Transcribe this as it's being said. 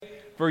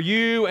for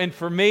you and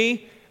for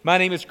me. My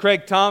name is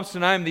Craig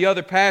Thompson. I'm the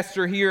other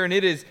pastor here, and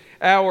it is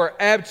our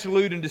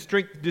absolute and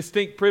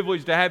distinct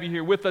privilege to have you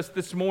here with us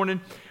this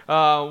morning.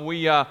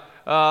 We a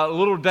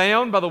little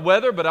down by the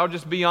weather, but I'll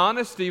just be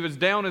honest, Steve, as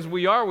down as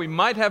we are, we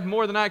might have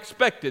more than I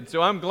expected.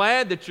 So I'm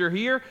glad that you're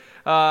here.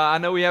 I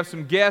know we have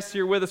some guests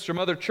here with us from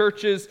other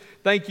churches.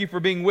 Thank you for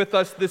being with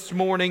us this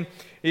morning.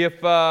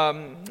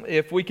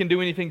 If we can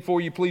do anything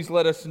for you, please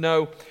let us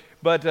know.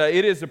 But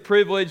it is a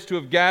privilege to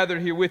have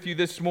gathered here with you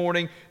this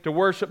morning to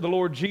worship the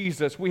Lord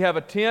Jesus. We have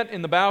a tent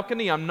in the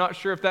balcony. I'm not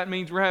sure if that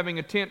means we're having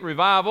a tent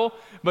revival,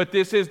 but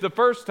this is the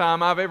first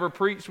time I've ever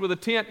preached with a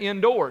tent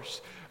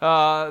indoors.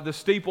 The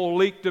steeple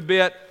leaked a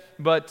bit,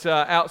 but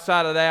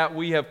outside of that,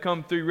 we have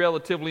come through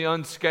relatively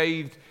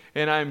unscathed,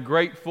 and I'm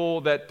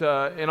grateful that,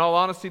 in all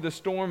honesty, the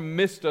storm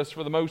missed us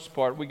for the most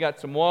part. We got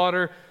some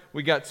water,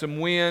 we got some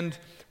wind,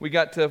 we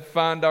got to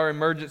find our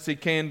emergency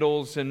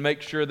candles and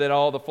make sure that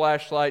all the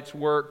flashlights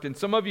worked, and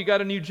some of you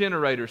got a new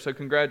generator, so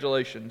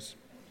congratulations.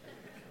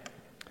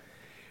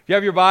 If you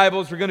have your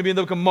Bibles, we're going to be in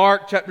the book of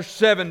Mark, chapter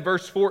 7,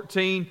 verse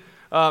 14.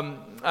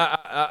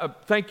 I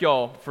thank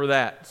y'all for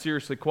that.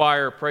 Seriously,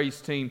 choir,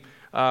 praise team.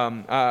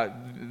 What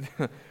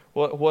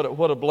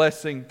a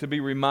blessing to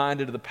be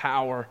reminded of the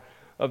power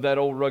of that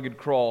old rugged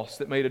cross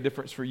that made a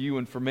difference for you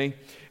and for me.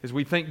 As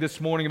we think this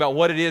morning about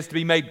what it is to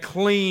be made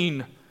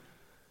clean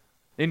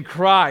in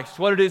Christ,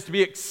 what it is to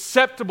be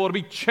acceptable, to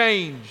be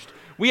changed.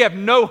 We have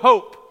no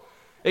hope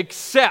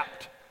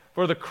except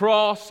for the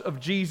cross of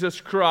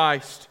Jesus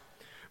Christ.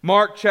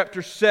 Mark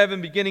chapter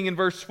 7, beginning in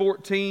verse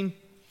 14.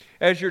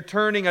 As you're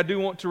turning, I do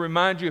want to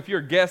remind you, if you're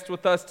a guest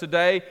with us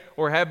today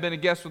or have been a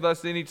guest with us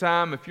at any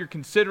time, if you're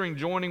considering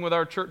joining with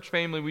our church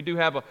family, we do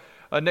have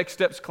a Next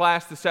Steps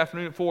class this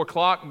afternoon at 4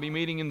 o'clock. We'll be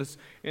meeting in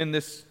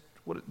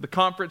the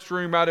conference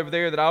room right over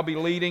there that I'll be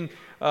leading.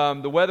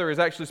 The weather is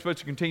actually supposed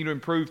to continue to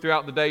improve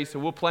throughout the day, so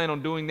we'll plan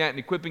on doing that, and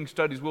equipping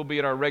studies will be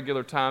at our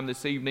regular time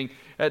this evening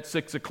at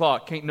 6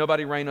 o'clock. Can't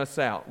nobody rain us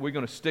out. We're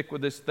going to stick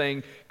with this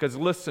thing, because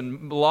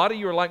listen, a lot of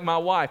you are like my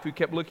wife, who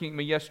kept looking at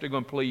me yesterday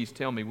going, please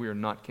tell me we are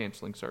not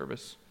canceling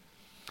service.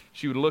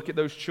 She would look at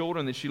those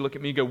children, then she'd look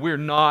at me and go, we're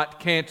not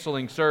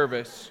canceling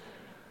service.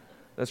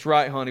 That's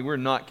right, honey, we're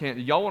not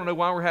canceling. Y'all want to know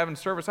why we're having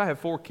service? I have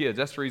 4 kids.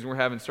 That's the reason we're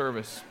having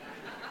service.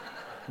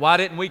 Why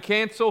didn't we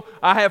cancel?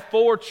 I have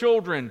 4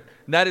 children.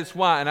 That is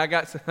why.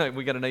 And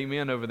we got an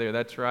amen over there.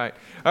 That's right.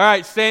 All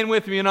right, stand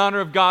with me in honor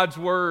of God's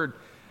word.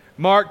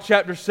 Mark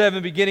chapter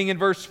 7, beginning in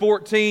verse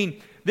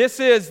 14. This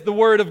is the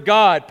word of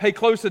God. Pay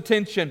close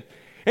attention.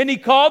 And he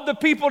called the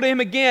people to him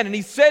again, and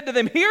he said to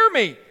them, hear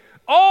me,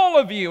 all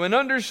of you, and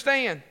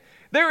understand.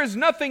 There is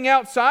nothing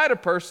outside a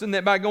person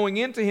that by going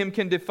into him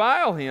can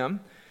defile him,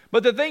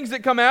 but the things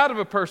that come out of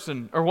a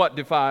person are what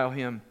defile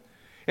him.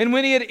 And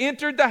when he had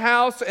entered the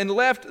house and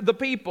left the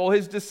people,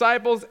 his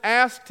disciples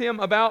asked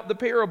him about the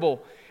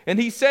parable. And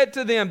he said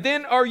to them,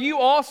 then are you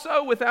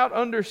also without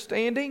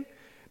understanding?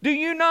 Do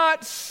you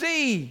not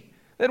see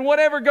that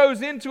whatever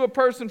goes into a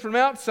person from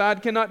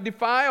outside cannot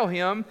defile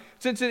him,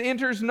 since it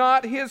enters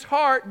not his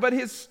heart, but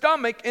his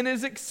stomach, and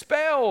is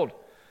expelled?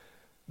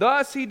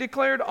 Thus he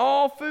declared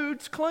all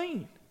foods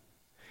clean.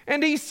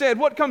 And he said,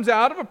 what comes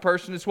out of a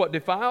person is what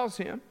defiles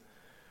him.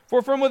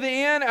 For from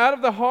within, out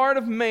of the heart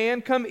of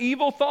man, come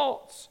evil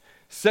thoughts,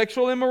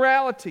 sexual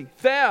immorality,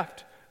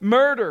 theft,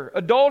 murder,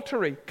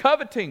 adultery,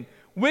 coveting,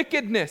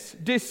 wickedness,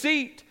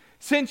 deceit,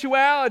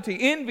 sensuality,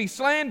 envy,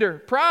 slander,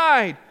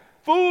 pride,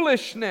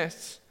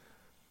 foolishness.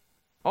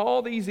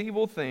 All these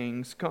evil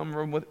things come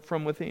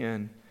from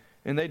within,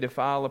 and they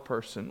defile a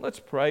person. Let's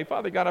pray.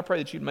 Father God, I pray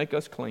that you'd make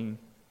us clean.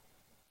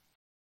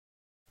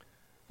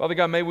 Father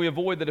God, may we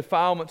avoid the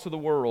defilements of the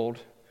world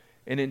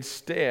and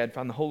instead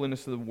find the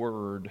holiness of the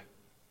Word.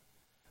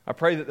 I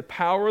pray that the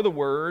power of the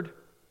Word,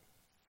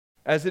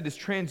 as it is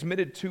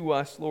transmitted to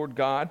us, Lord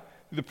God,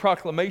 through the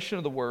proclamation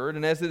of the Word,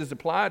 and as it is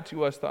applied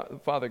to us,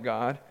 Father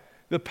God,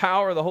 the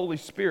power of the Holy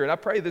Spirit, I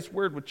pray this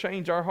Word would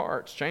change our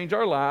hearts, change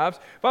our lives,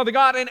 Father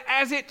God, and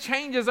as it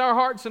changes our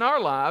hearts and our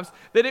lives,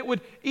 that it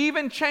would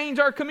even change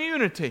our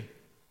community.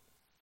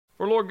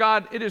 For Lord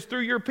God, it is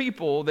through your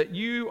people that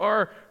you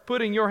are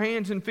putting your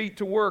hands and feet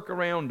to work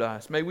around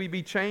us. May we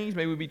be changed,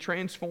 may we be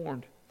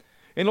transformed.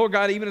 And Lord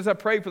God, even as I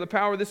pray for the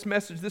power of this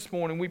message this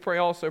morning, we pray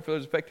also for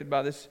those affected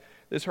by this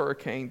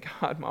hurricane.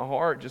 God, my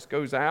heart just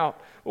goes out.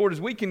 Lord, as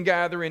we can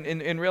gather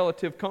in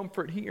relative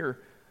comfort here,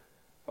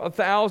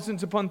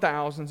 thousands upon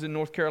thousands in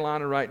North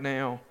Carolina right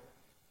now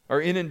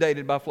are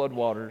inundated by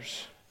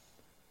floodwaters.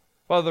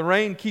 Father, the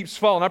rain keeps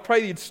falling. I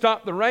pray that you'd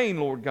stop the rain,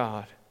 Lord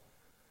God.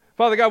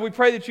 Father God, we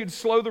pray that you'd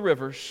slow the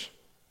rivers.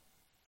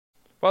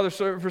 Father,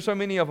 for so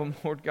many of them,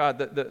 Lord God,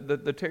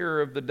 the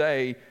terror of the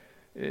day,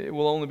 it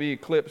will only be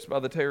eclipsed by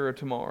the terror of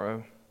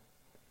tomorrow.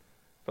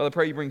 Father, I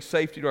pray you bring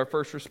safety to our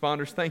first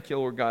responders. Thank you,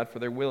 Lord God, for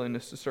their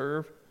willingness to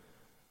serve.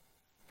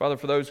 Father,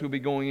 for those who will be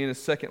going in as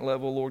second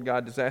level, Lord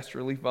God, disaster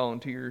relief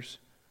volunteers,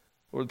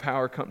 Lord, the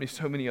power company,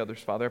 so many others,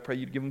 Father, I pray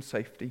you'd give them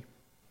safety.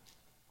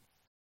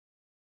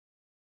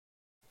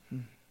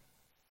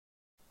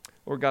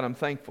 Lord God, I'm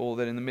thankful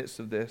that in the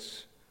midst of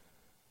this,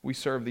 we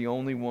serve the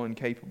only one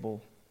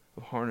capable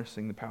of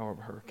harnessing the power of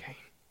a hurricane.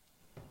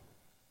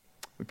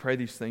 We pray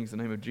these things in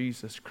the name of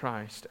Jesus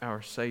Christ,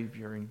 our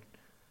Savior, and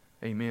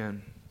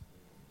amen.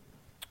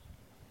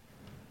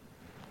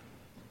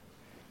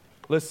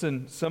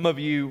 Listen, some of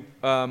you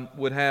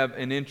would have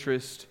an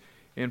interest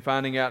in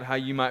finding out how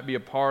you might be a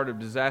part of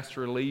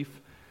disaster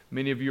relief.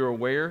 Many of you are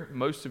aware,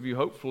 most of you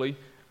hopefully,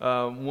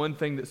 one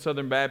thing that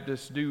Southern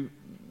Baptists do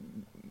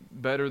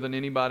better than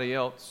anybody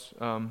else,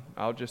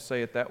 I'll just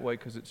say it that way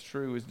because it's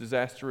true, is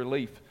disaster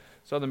relief.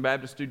 Southern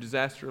Baptists do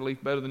disaster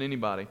relief better than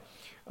anybody.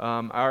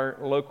 Our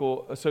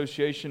local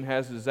association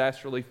has a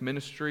disaster relief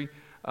ministry.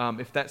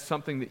 If that's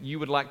something that you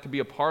would like to be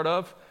a part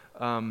of,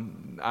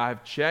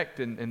 I've checked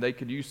and they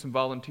could use some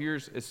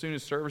volunteers. As soon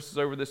as service is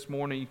over this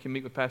morning, you can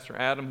meet with Pastor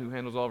Adam, who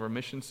handles all of our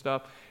mission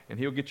stuff, and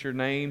he'll get your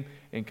name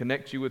and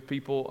connect you with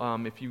people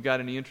if you've got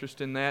any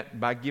interest in that.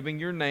 By giving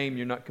your name,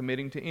 you're not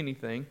committing to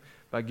anything.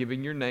 By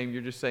giving your name,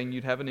 you're just saying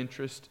you'd have an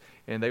interest,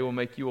 and they will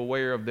make you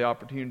aware of the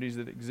opportunities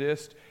that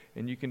exist,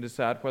 and you can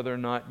decide whether or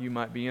not you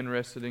might be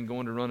interested in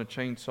going to run a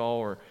chainsaw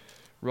or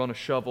run a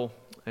shovel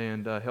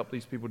and help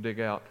these people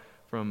dig out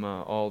from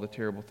all the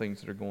terrible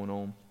things that are going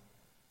on.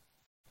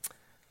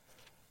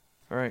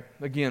 All right,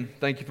 again,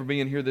 thank you for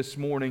being here this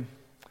morning.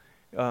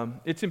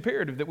 It's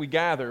imperative that we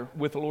gather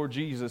with the Lord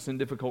Jesus in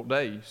difficult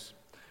days.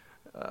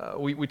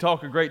 We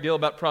talk a great deal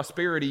about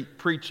prosperity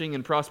preaching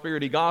and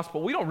prosperity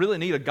gospel. We don't really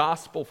need a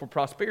gospel for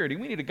prosperity.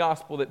 We need a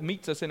gospel that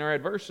meets us in our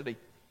adversity.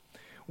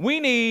 We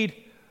need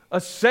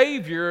a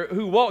Savior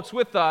who walks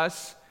with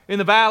us in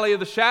the valley of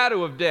the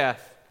shadow of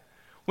death.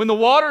 When the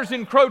waters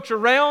encroach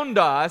around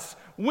us,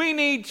 we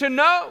need to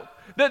know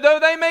that though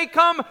they may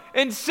come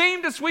and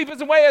seem to sweep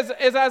us away,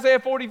 as Isaiah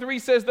 43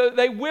 says,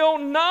 they will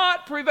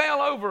not prevail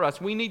over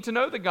us. We need to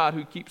know the God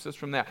who keeps us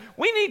from that.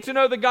 We need to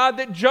know the God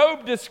that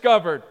Job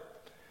discovered.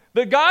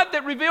 The God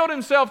that revealed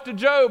himself to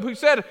Job, who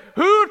said,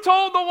 "Who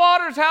told the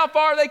waters how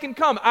far they can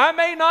come? I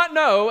may not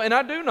know, and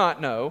I do not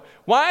know,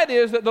 why it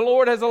is that the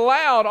Lord has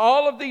allowed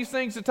all of these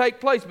things to take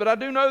place, but I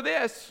do know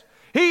this.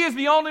 He is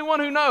the only one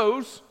who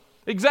knows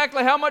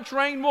exactly how much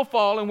rain will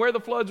fall and where the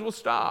floods will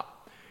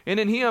stop. And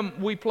in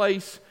Him we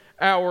place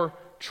our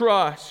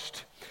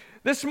trust."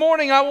 This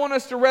morning I want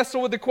us to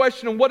wrestle with the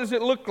question of what does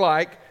it look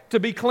like to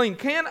be clean?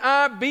 Can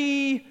I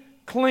be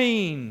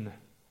clean?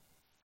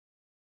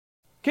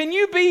 Can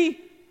you be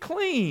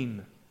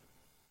clean?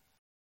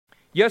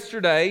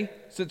 Yesterday,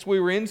 since we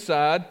were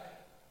inside,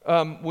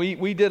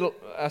 we did,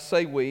 I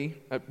say we.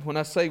 When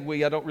I say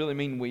we, I don't really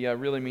mean we. I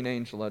really mean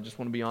Angela. I just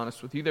want to be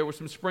honest with you. There was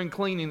some spring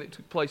cleaning that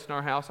took place in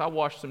our house. I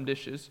washed some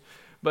dishes,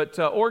 but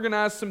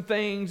organized some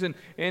things, and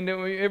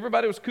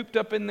everybody was cooped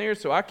up in there,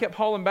 so I kept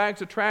hauling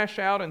bags of trash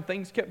out, and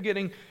things kept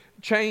getting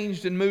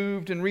changed and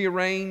moved and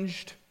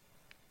rearranged.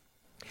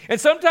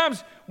 And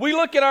sometimes we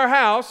look at our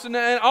house, and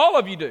all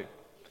of you do.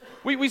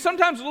 We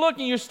sometimes look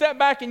and you step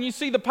back and you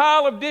see the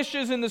pile of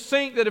dishes in the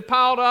sink that have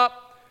piled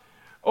up,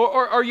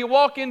 or you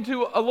walk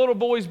into a little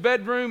boy's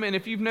bedroom, and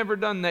if you've never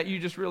done that, you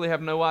just really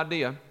have no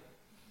idea.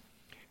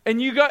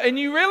 And you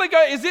really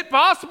go, is it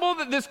possible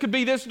that this could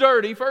be this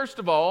dirty, first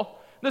of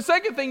all? The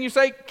second thing you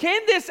say,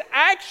 can this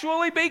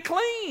actually be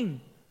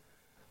clean?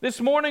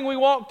 This morning we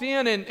walked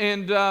in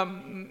and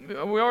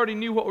we already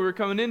knew what we were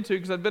coming into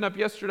because I'd been up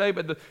yesterday,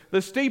 but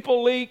the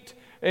steeple leaked.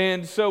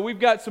 And so we've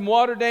got some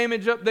water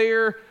damage up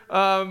there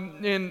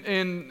in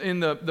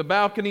the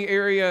balcony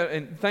area,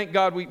 and thank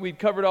God we'd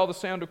covered all the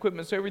sound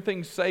equipment, so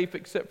everything's safe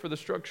except for the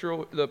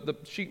structural, the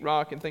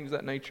sheetrock and things of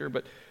that nature.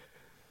 But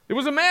it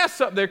was a mess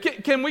up there.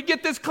 Can we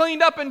get this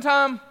cleaned up in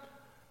time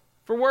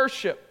for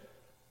worship?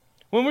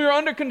 When we were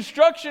under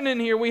construction in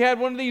here, we had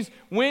one of these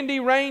windy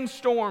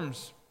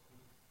rainstorms,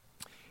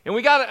 and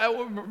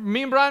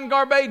me and Brian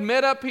Garbade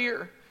met up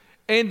here.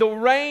 And the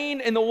rain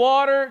and the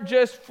water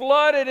just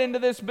flooded into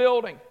this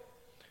building.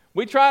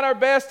 We tried our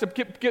best to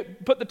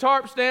put the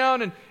tarps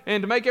down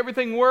and to make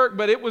everything work,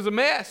 but it was a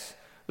mess.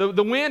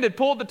 The wind had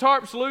pulled the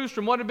tarps loose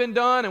from what had been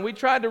done, and we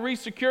tried to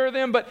re-secure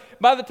them. But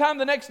by the time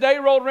the next day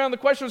rolled around, the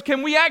question was,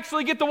 can we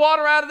actually get the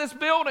water out of this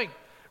building?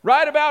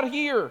 Right about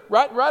here,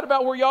 right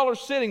about where y'all are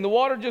sitting, the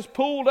water just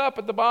pooled up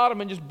at the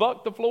bottom and just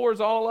bucked the floors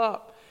all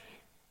up.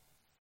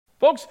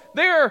 Folks,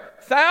 there are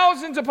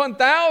thousands upon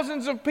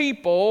thousands of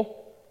people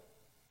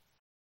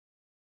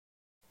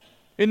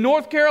in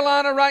North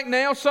Carolina right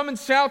now, some in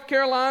South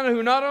Carolina, who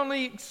are not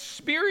only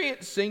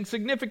experiencing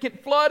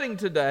significant flooding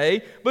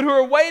today, but who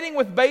are waiting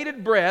with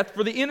bated breath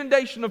for the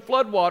inundation of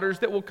floodwaters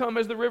that will come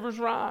as the rivers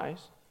rise.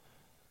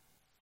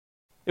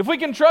 If we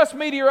can trust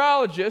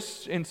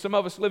meteorologists, and some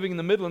of us living in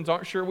the Midlands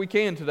aren't sure we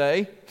can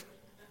today,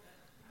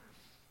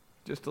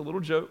 just a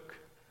little joke.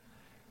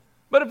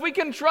 But if we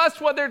can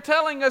trust what they're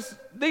telling us,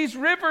 these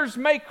rivers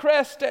may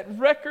crest at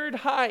record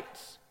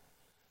heights.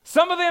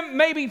 Some of them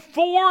may be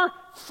 4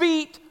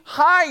 feet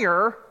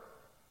higher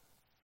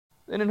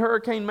than in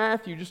Hurricane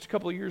Matthew just a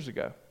couple of years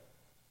ago.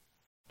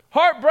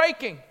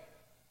 Heartbreaking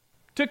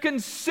to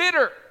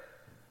consider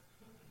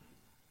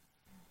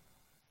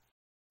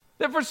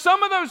that for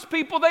some of those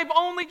people, they've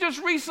only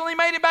just recently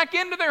made it back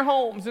into their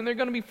homes, and they're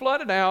going to be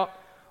flooded out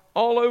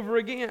all over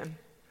again.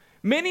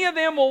 Many of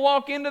them will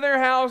walk into their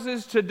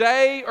houses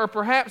today or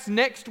perhaps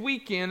next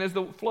weekend as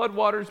the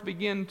floodwaters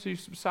begin to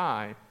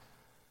subside.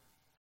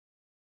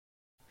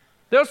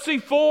 They'll see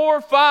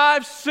 4,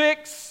 5,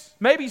 6,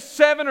 maybe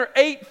 7 or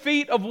 8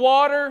 feet of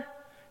water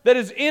that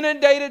has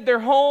inundated their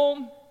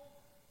home.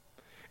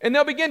 And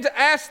they'll begin to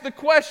ask the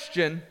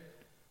question,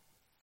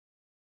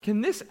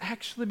 can this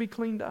actually be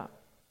cleaned up?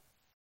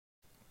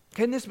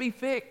 Can this be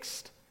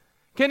fixed?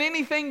 Can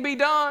anything be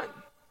done?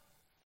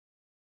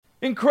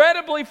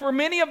 Incredibly, for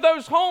many of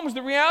those homes,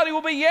 the reality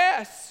will be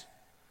yes.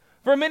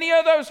 For many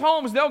of those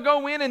homes, they'll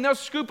go in and they'll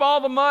scoop all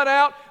the mud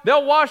out.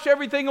 They'll wash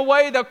everything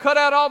away. They'll cut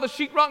out all the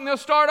sheetrock and they'll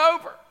start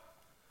over.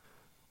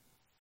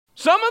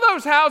 Some of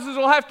those houses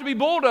will have to be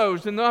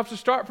bulldozed and they'll have to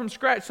start from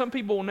scratch. Some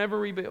people will never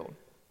rebuild.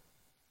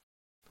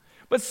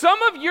 But some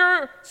of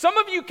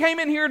you came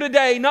in here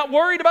today not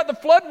worried about the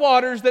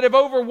floodwaters that have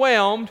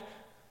overwhelmed,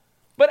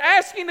 but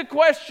asking the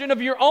question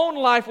of your own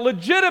life,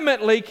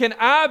 legitimately, can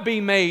I be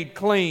made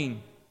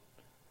clean?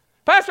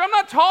 Pastor, I'm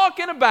not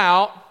talking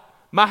about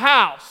my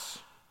house.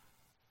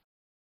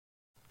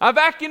 I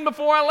vacuumed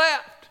before I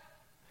left.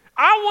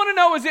 I want to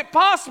know, is it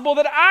possible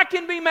that I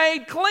can be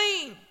made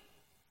clean?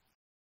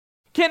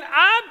 Can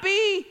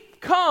I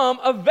become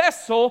a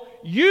vessel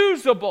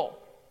usable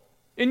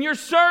in your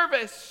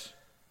service?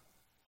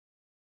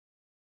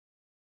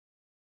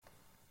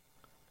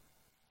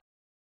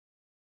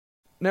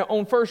 Now,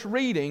 on first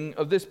reading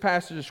of this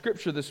passage of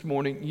Scripture this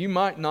morning, you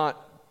might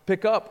not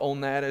pick up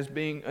on that as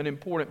being an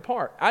important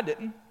part. I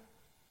didn't.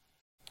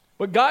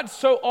 But God's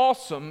so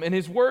awesome and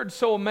His Word's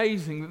so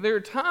amazing that there are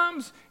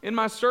times in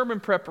my sermon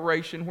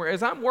preparation where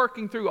as I'm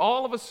working through,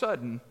 all of a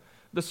sudden,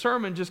 the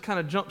sermon just kind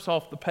of jumps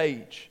off the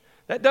page.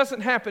 That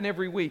doesn't happen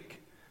every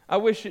week. I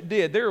wish it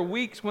did. There are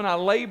weeks when I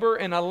labor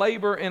and I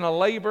labor and I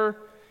labor,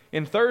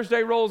 and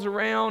Thursday rolls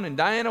around and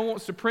Diana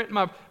wants to print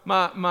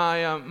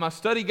my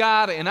study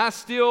guide, and I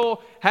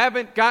still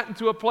haven't gotten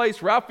to a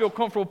place where I feel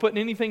comfortable putting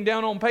anything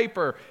down on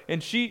paper,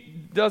 and she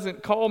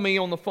doesn't call me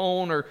on the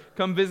phone or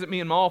come visit me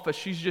in my office.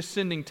 She's just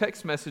sending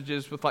text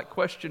messages with like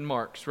question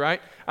marks,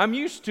 right? I'm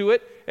used to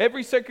it.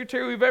 Every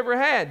secretary we've ever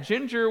had.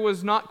 Ginger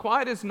was not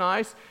quite as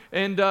nice,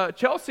 and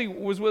Chelsea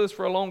was with us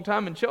for a long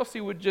time, and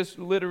Chelsea would just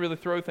literally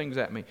throw things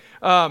at me.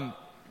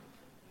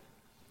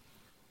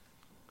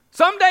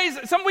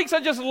 Some weeks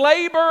I just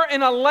labor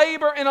and I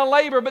labor and I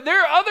labor, but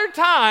there are other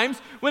times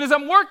when as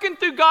I'm working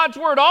through God's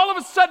Word, all of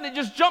a sudden it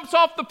just jumps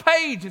off the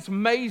page. It's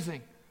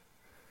amazing.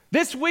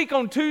 This week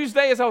on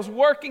Tuesday, as I was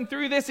working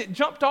through this, it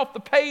jumped off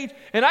the page,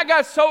 and I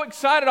got so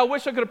excited I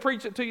wish I could have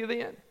preached it to you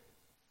then.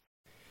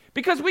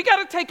 Because we got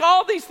to take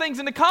all these things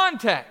into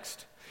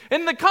context.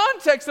 In the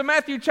context of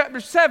Matthew chapter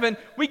 7,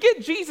 we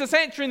get Jesus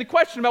answering the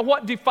question about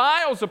what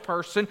defiles a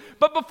person.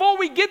 But before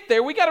we get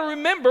there, we got to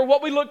remember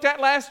what we looked at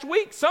last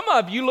week. Some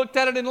of you looked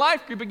at it in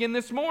Life Group again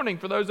this morning,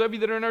 for those of you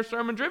that are in our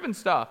sermon-driven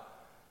stuff.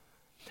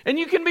 And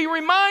you can be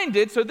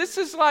reminded, so this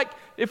is like,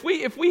 if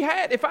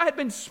I had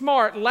been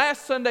smart,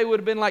 last Sunday would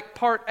have been like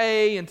part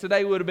A, and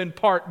today would have been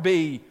part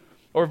B,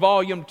 or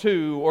volume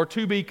 2, or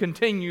to be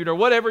continued, or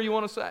whatever you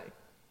want to say.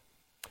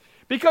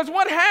 Because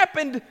what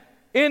happened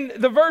in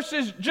the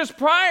verses just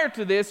prior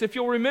to this, if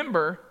you'll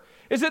remember,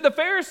 is that the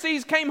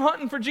Pharisees came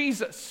hunting for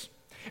Jesus.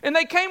 And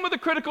they came with a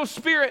critical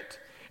spirit.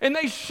 And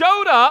they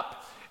showed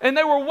up, and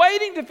they were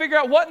waiting to figure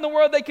out what in the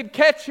world they could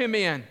catch him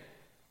in.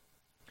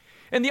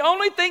 And the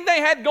only thing they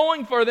had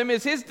going for them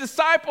is his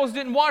disciples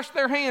didn't wash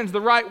their hands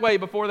the right way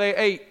before they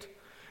ate.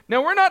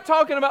 Now, we're not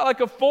talking about like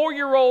a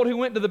 4-year-old who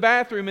went to the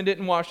bathroom and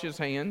didn't wash his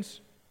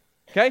hands.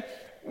 Okay?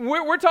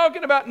 We're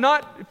talking about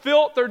not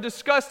filth or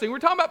disgusting. We're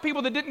talking about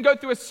people that didn't go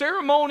through a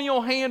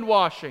ceremonial hand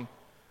washing,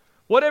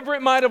 whatever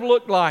it might have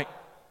looked like.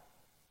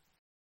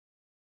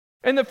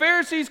 And the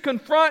Pharisees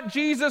confront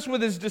Jesus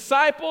with his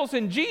disciples,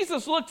 and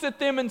Jesus looks at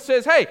them and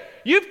says, hey,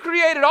 you've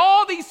created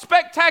all these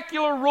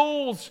spectacular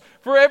rules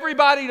for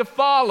everybody to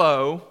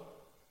follow,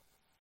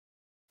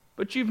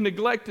 but you've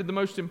neglected the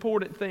most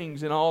important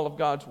things in all of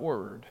God's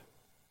Word.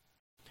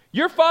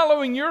 You're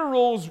following your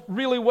rules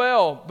really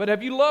well, but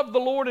have you loved the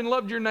Lord and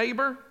loved your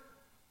neighbor?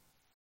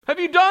 Have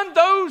you done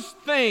those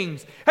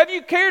things? Have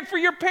you cared for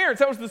your parents?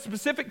 That was the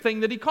specific thing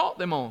that he caught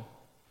them on.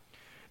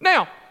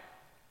 Now,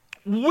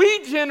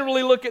 we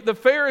generally look at the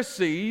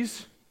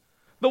Pharisees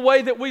the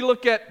way that we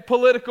look at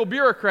political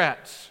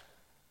bureaucrats.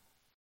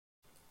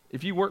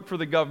 If you work for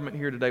the government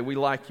here today, we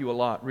like you a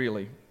lot,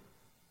 really.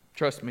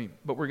 Trust me,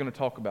 but we're going to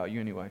talk about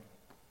you anyway.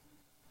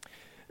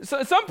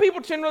 So some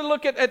people generally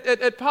look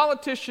at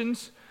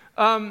politicians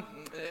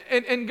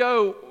and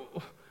go,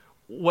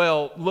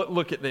 well,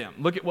 look at them.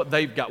 Look at what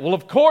they've got. Well,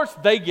 of course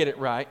they get it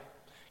right.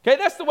 Okay,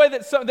 that's the way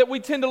that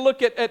we tend to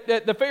look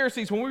at the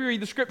Pharisees when we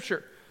read the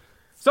Scripture.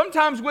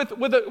 Sometimes with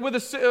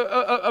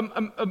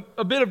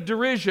a bit of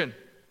derision,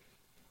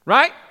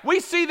 right? We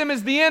see them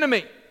as the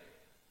enemy.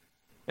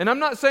 And I'm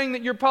not saying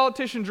that your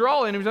politicians are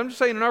all enemies. I'm just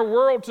saying in our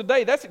world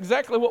today, that's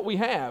exactly what we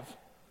have.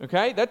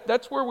 Okay,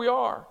 that's where we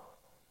are.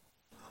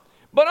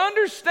 But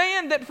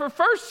understand that for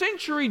first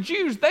century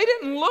Jews, they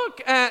didn't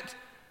look at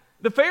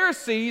the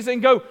Pharisees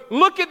and go,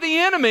 look at the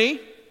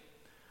enemy.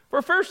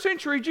 For first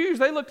century Jews,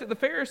 they looked at the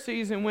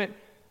Pharisees and went,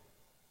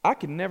 I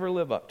could never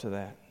live up to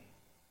that.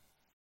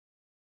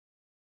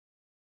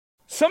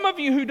 Some of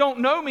you who don't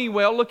know me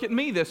well look at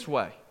me this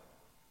way.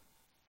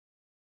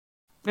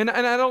 And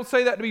I don't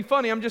say that to be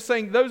funny. I'm just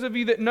saying those of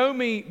you that know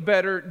me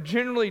better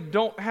generally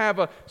don't have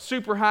a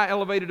super high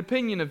elevated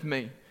opinion of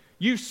me.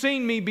 You've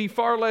seen me be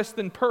far less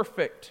than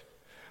perfect.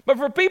 But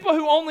for people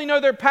who only know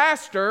their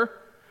pastor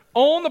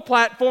on the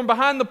platform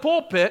behind the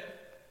pulpit,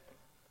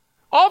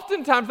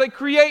 oftentimes they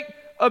create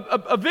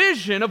a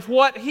vision of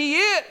what he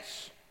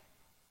is.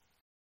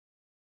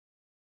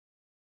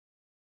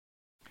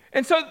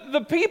 And so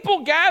the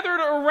people gathered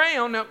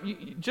around, now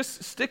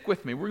just stick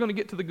with me, we're going to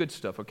get to the good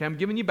stuff, okay? I'm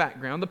giving you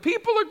background. The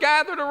people are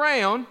gathered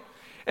around,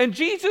 and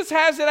Jesus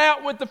has it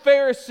out with the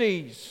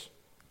Pharisees.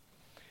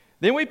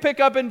 Then we pick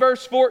up in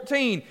verse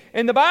 14,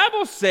 and the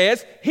Bible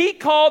says, he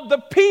called the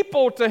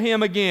people to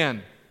him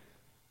again.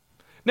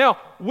 Now,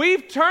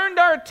 we've turned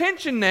our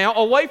attention now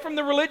away from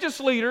the religious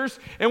leaders,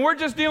 and we're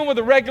just dealing with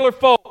the regular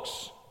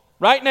folks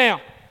right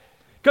now.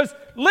 Because,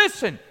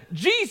 listen,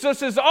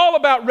 Jesus is all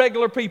about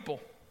regular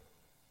people.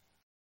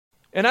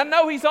 And I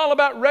know he's all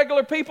about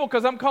regular people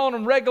because I'm calling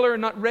them regular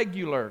and not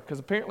regular, because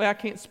apparently I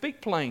can't speak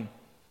plain.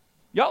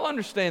 Y'all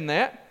understand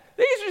that?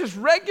 These are just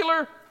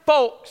regular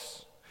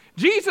folks.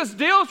 Jesus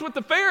deals with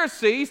the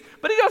Pharisees,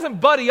 but he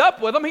doesn't buddy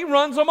up with them. He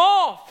runs them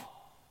off.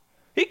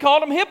 He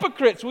called them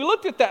hypocrites. We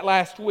looked at that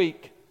last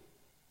week.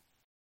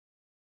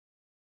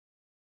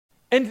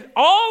 And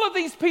all of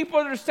these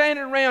people that are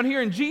standing around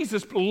here and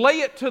Jesus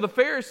lay it to the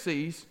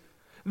Pharisees,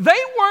 they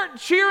weren't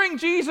cheering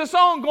Jesus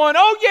on going,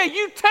 oh yeah,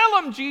 you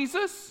tell them,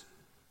 Jesus.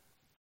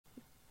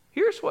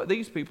 Here's what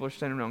these people are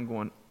standing around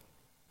going,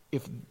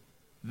 if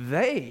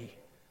they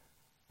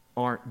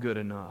aren't good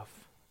enough,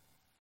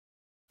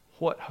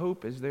 what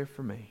hope is there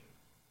for me?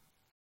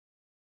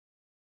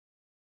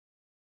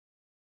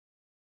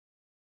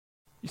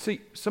 You see,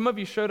 some of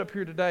you showed up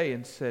here today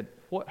and said,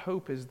 what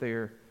hope is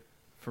there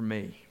for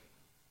me?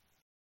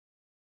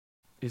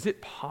 Is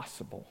it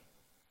possible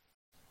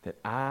that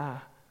I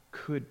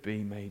could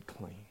be made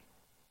clean?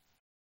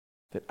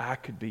 That I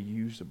could be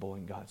usable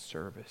in God's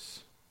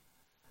service?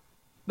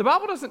 The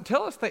Bible doesn't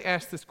tell us they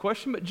asked this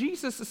question, but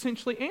Jesus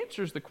essentially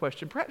answers the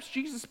question. Perhaps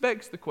Jesus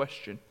begs the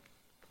question.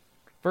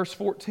 Verse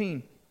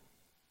 14.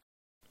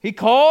 He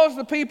calls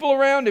the people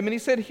around him and he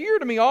said, hear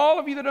to me, all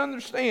of you that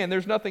understand,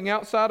 there's nothing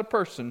outside a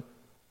person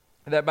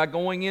that by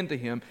going into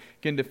him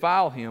can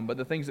defile him, but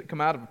the things that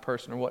come out of a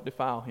person are what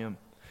defile him.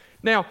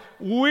 Now,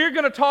 we're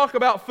going to talk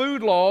about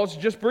food laws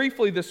just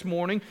briefly this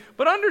morning,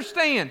 but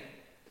understand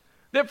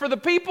that for the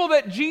people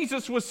that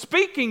Jesus was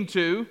speaking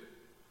to,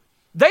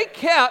 they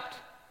kept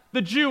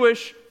the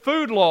Jewish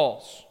food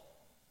laws.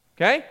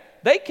 Okay?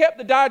 They kept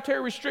the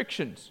dietary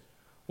restrictions.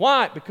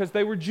 Why? Because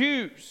they were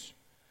Jews.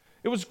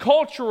 It was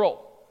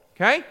cultural.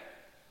 Okay?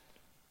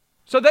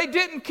 So they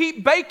didn't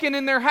keep bacon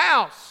in their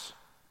house.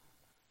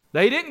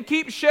 They didn't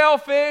keep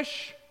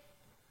shellfish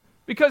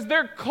because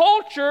their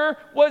culture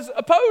was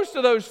opposed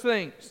to those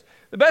things.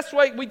 The best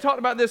way, we talked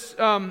about this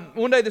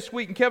one day this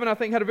week, and Kevin, I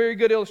think, had a very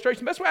good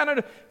illustration. The best way I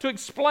know to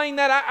explain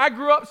that, I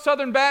grew up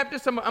Southern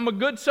Baptist. I'm a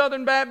good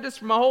Southern Baptist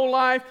for my whole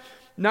life.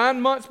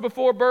 9 months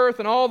before birth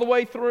and all the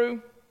way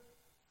through.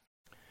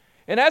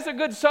 And as a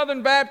good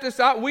Southern Baptist,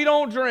 we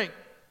don't drink.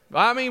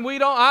 I mean, we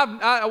don't.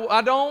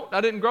 I don't.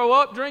 I didn't grow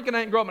up drinking. I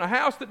didn't grow up in a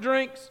house that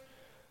drinks.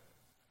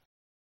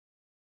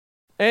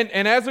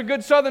 And as a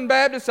good Southern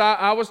Baptist,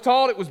 I was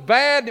taught it was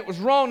bad and it was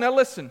wrong. Now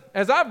listen,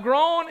 as I've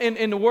grown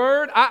in the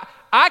Word,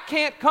 I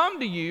can't come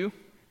to you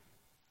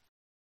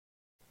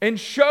and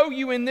show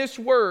you in this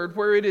Word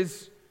where it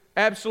is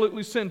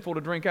absolutely sinful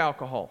to drink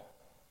alcohol.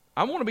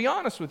 I want to be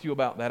honest with you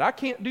about that. I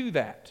can't do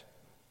that.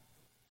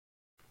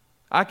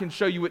 I can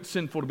show you it's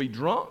sinful to be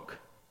drunk.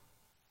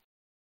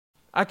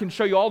 I can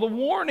show you all the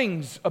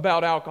warnings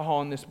about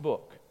alcohol in this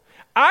book.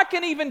 I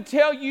can even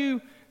tell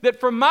you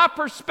that from my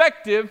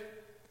perspective,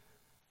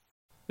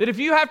 that if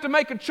you have to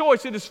make a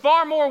choice, it is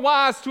far more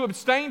wise to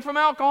abstain from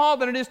alcohol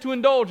than it is to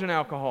indulge in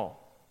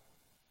alcohol.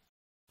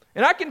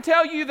 And I can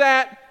tell you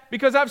that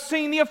because I've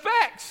seen the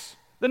effects,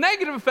 the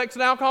negative effects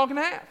that alcohol can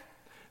have.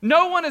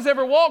 No one has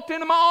ever walked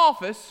into my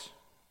office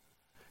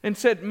and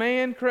said,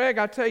 man, Craig,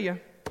 I tell you,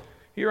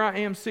 here I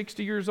am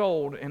 60 years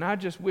old, and I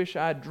just wish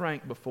I had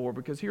drank before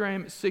because here I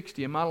am at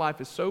 60, and my life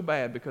is so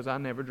bad because I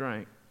never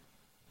drank.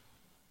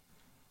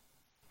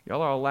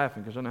 Y'all are all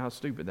laughing because I know how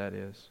stupid that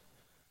is.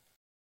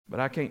 But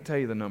I can't tell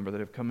you the number that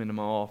have come into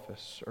my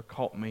office or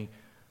caught me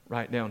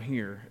right down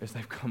here as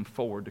they've come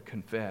forward to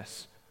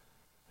confess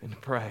and to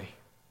pray.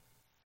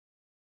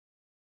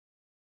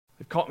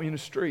 They've caught me in the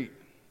street.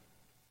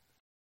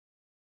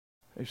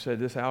 They've said,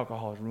 this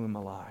alcohol has ruined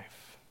my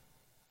life.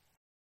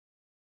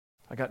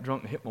 I got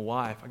drunk and hit my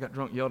wife. I got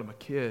drunk and yelled at my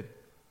kid.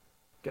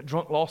 Got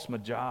drunk, lost my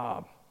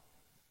job.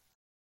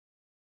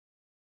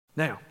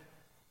 Now,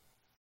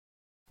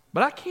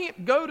 but I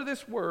can't go to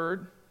this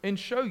word and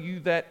show you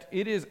that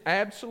it is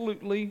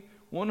absolutely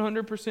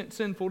 100%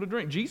 sinful to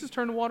drink. Jesus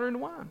turned the water into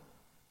wine,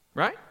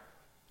 right?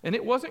 And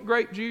it wasn't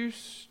grape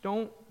juice.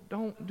 Don't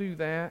do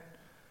that.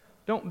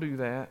 Don't do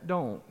that.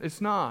 Don't.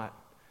 It's not.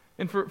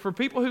 And for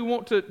people who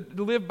want to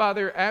live by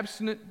their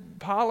abstinent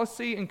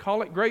policy and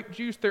call it grape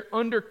juice, they're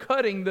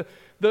undercutting the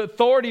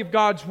authority of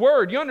God's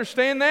Word. You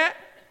understand that?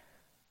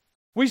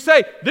 We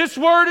say, this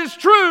Word is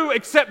true,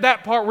 except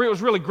that part where it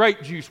was really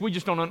grape juice. We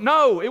just don't know.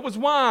 No, it was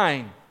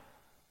wine.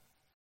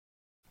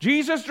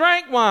 Jesus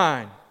drank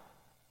wine.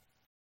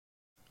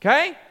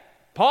 Okay?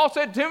 Paul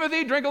said,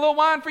 Timothy, drink a little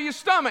wine for your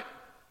stomach.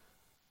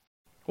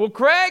 Well,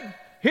 Craig,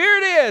 here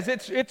it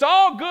is. It's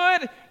all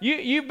good.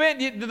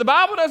 The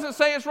Bible doesn't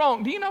say it's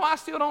wrong. Do you know I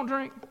still don't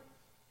drink?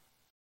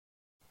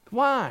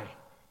 Why?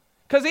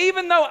 Because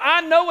even though I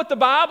know what the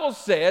Bible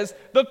says,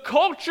 the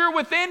culture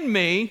within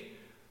me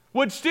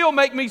would still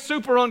make me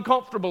super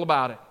uncomfortable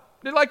about it.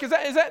 Like, does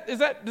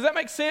that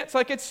make sense?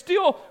 Like, it's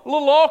still a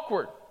little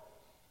awkward.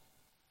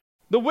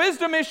 The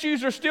wisdom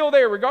issues are still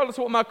there, regardless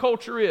of what my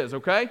culture is,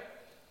 okay?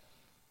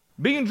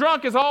 Being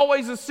drunk is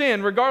always a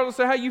sin, regardless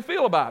of how you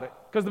feel about it,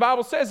 because the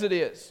Bible says it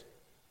is.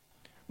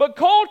 But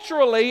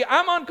culturally,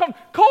 I'm uncomfortable.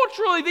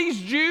 Culturally,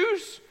 these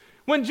Jews,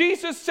 when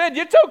Jesus said,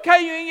 it's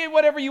okay, you can eat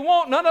whatever you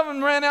want, none of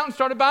them ran out and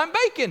started buying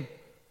bacon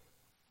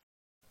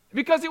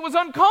because it was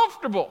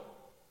uncomfortable.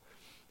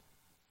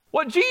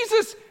 What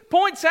Jesus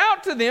points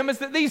out to them is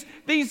that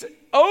these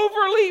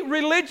overly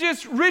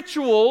religious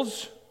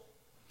rituals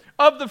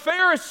of the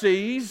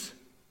Pharisees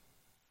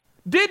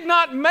did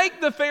not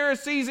make the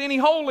Pharisees any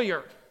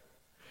holier.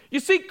 You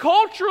see,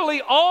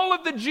 culturally, all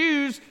of the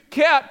Jews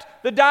kept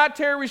the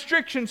dietary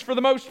restrictions for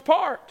the most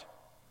part.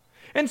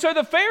 And so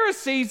the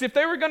Pharisees, if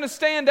they were going to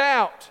stand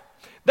out,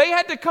 they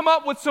had to come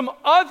up with some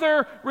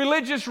other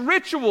religious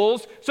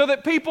rituals so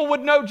that people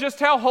would know just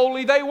how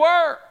holy they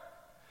were.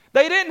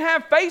 They didn't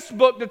have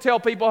Facebook to tell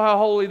people how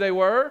holy they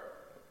were,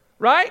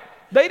 right?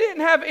 They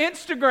didn't have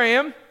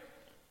Instagram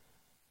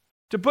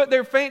to put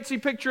their fancy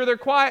picture of their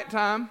quiet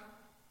time.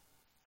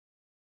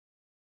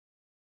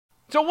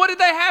 So what did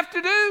they have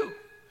to do?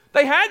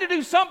 They had to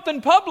do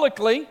something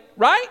publicly,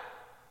 right?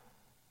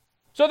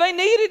 So they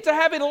needed to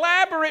have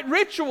elaborate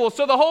rituals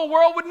so the whole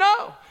world would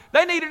know.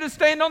 They needed to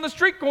stand on the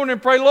street corner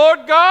and pray, Lord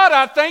God,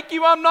 I thank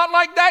you I'm not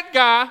like that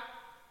guy.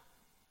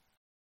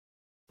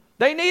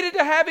 They needed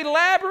to have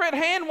elaborate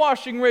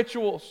hand-washing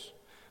rituals.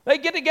 They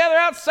get together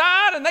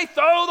outside and they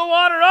throw the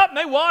water up and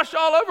they wash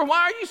all over.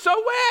 Why are you so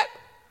wet?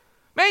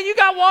 Man, you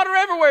got water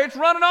everywhere. It's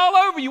running all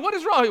over you. What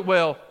is wrong?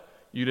 Well,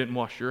 you didn't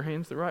wash your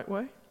hands the right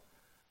way?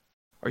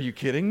 Are you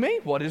kidding me?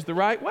 What is the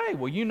right way?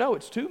 Well, you know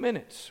it's 2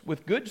 minutes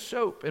with good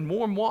soap and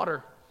warm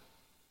water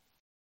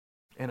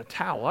and a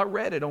towel. I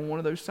read it on one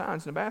of those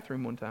signs in the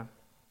bathroom one time.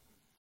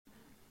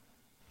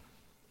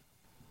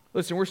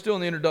 Listen, we're still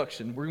in the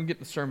introduction. We're going to get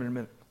to the sermon in a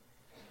minute.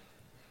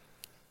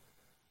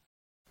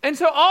 And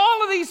so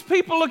all of these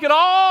people look at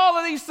all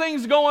of these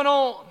things going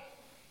on.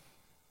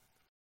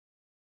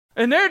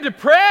 And they're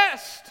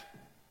depressed.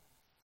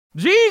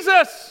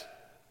 Jesus,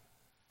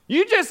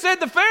 you just said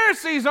the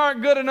Pharisees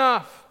aren't good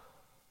enough.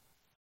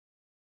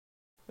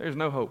 There's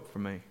no hope for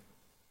me.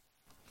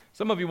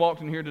 Some of you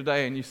walked in here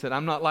today and you said,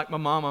 I'm not like my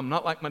mom, I'm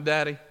not like my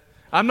daddy.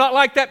 I'm not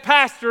like that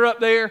pastor up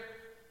there.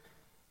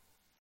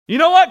 You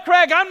know what,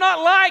 Craig? I'm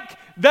not like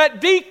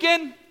that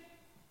deacon.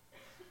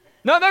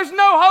 No, there's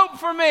no hope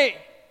for me.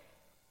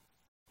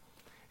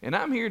 And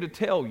I'm here to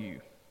tell you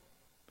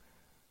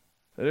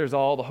that there's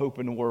all the hope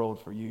in the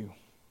world for you.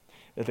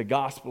 That the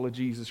gospel of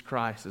Jesus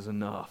Christ is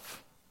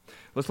enough.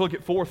 Let's look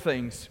at 4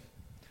 things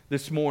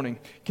this morning.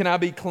 Can I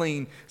be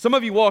clean? Some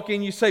of you walk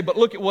in, you say, but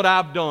look at what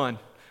I've done.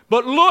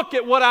 But look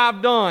at what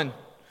I've done.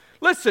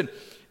 Listen,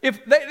 if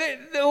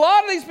a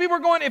lot of these people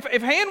are going,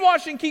 if hand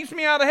washing keeps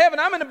me out of heaven,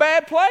 I'm in a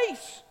bad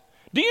place.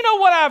 Do you know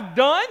what I've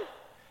done?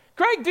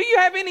 Craig, do you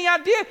have any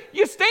idea?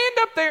 You stand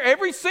up there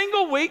every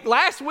single week.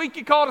 Last week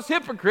you called us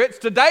hypocrites.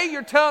 Today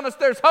you're telling us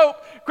there's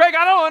hope. Craig,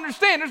 I don't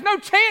understand. There's no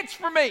chance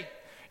for me.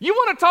 You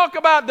want to talk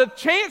about the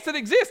chance that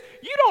exists?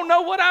 You don't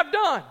know what I've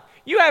done.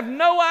 You have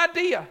no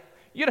idea.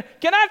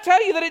 Can I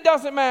tell you that it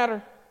doesn't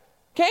matter?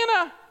 Can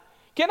I?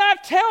 Can I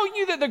tell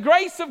you that the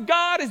grace of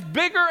God is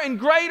bigger and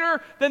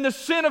greater than the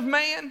sin of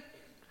man?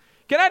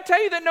 Can I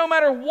tell you that no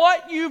matter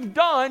what you've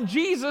done,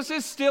 Jesus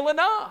is still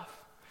enough?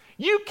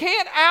 You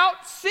can't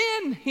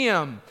out-sin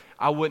Him.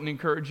 I wouldn't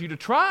encourage you to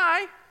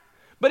try,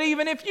 but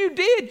even if you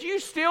did, you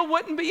still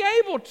wouldn't be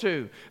able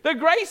to. The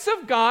grace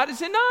of God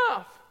is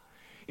enough.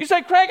 You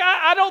say, Craig,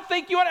 I don't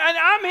think you... And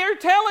I'm here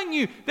telling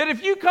you that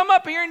if you come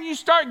up here and you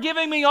start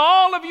giving me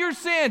all of your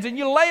sins and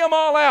you lay them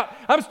all out,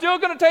 I'm still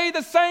going to tell you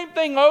the same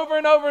thing over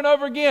and over and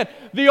over again.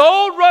 The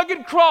old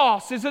rugged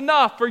cross is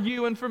enough for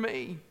you and for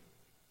me.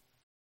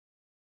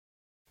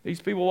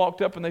 These people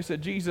walked up and they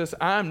said, Jesus,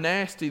 I'm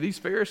nasty. These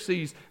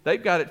Pharisees,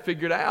 they've got it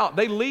figured out.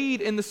 They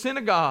lead in the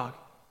synagogue.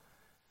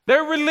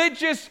 They're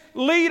religious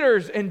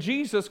leaders. And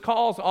Jesus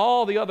calls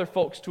all the other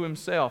folks to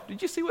Himself.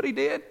 Did you see what He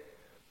did?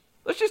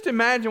 Let's just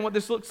imagine what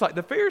this looks like.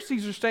 The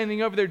Pharisees are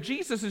standing over there.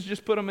 Jesus has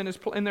just put them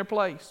in their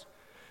place.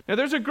 Now,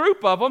 there's a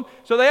group of them,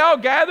 so they all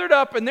gathered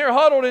up, and they're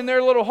huddled in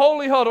their little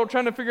holy huddle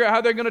trying to figure out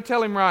how they're going to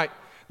tell Him right.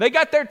 They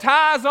got their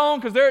ties on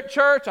because they're at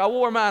church. I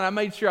wore mine. I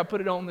made sure I put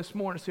it on this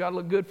morning so I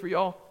look good for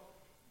y'all.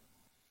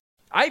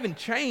 I even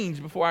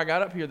changed before I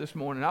got up here this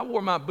morning. I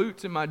wore my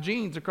boots and my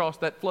jeans across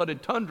that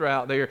flooded tundra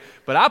out there,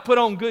 but I put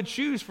on good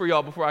shoes for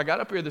y'all before I got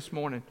up here this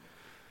morning.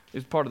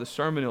 It's part of the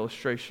sermon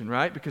illustration,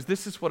 right? Because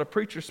this is what a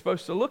preacher's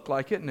supposed to look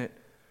like, isn't it?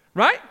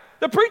 Right?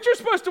 The preacher's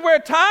supposed to wear a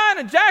tie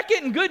and a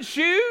jacket and good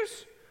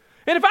shoes.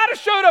 And if I'd have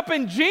showed up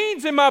in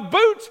jeans and my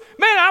boots,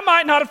 man, I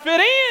might not have fit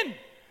in.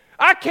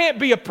 I can't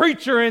be a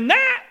preacher in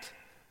that.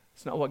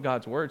 It's not what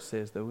God's Word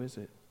says, though, is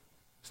it?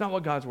 It's not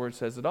what God's Word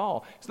says at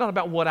all. It's not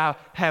about what I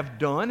have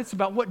done. It's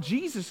about what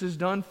Jesus has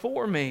done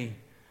for me.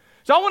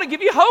 So I want to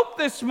give you hope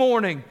this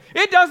morning.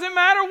 It doesn't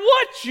matter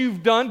what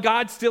you've done,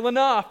 God's still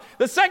enough.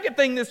 The second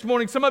thing this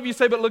morning, some of you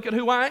say, but look at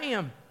who I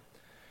am.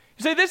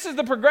 You see, this is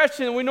the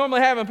progression that we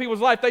normally have in people's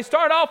life. They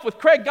start off with,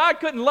 Craig, God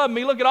couldn't love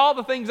me. Look at all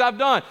the things I've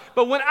done.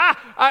 But when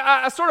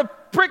I sort of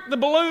prick the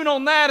balloon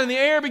on that and the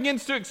air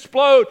begins to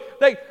explode,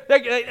 let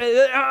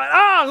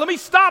me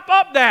stop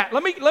up that.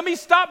 Let me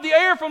stop the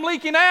air from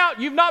leaking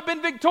out. You've not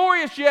been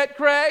victorious yet,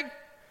 Craig.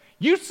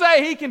 You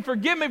say He can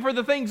forgive me for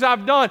the things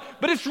I've done,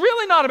 but it's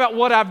really not about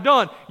what I've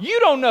done. You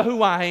don't know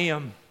who I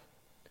am.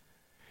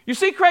 You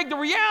see, Craig, the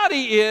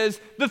reality is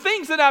the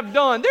things that I've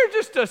done, they're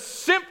just a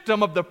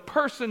symptom of the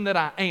person that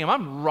I am.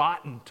 I'm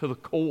rotten to the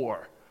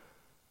core.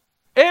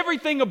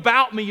 Everything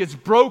about me is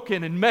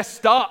broken and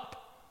messed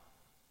up.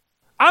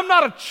 I'm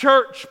not a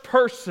church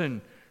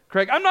person,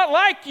 Craig. I'm not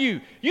like you.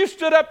 You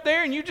stood up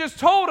there and you just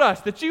told us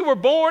that you were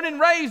born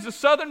and raised a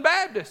Southern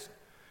Baptist.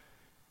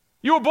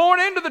 You were born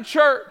into the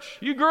church.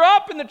 You grew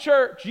up in the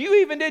church. You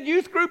even did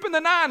youth group in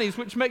the 90s,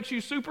 which makes you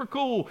super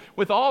cool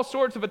with all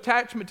sorts of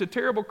attachment to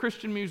terrible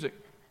Christian music.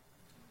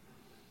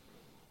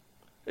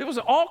 It was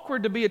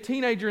awkward to be a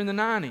teenager in the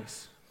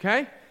 90s,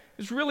 okay? It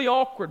was really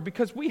awkward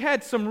because we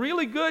had some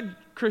really good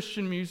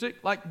Christian music,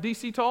 like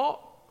DC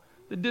Talk.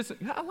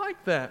 I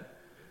like that,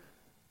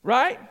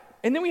 right?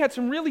 And then we had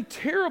some really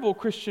terrible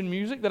Christian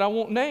music that I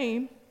won't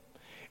name.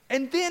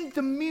 And then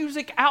the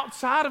music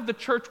outside of the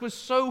church was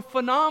so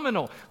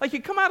phenomenal. Like,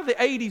 you come out of the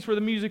 80s where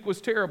the music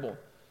was terrible.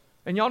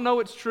 And y'all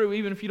know it's true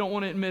even if you don't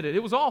want to admit it.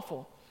 It was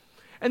awful.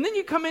 And then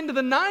you come into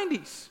the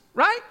 90s,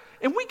 right?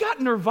 And we got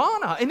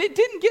Nirvana, and it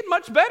didn't get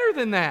much better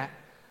than that.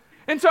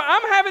 And so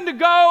I'm having to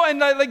go, and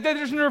like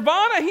there's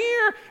Nirvana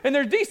here, and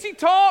there's DC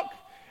Talk,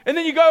 and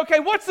then you go, okay,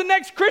 what's the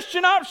next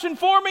Christian option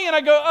for me? And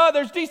I go,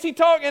 there's DC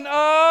Talk, and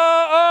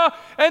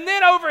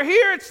then over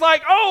here it's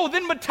like,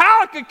 then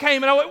Metallica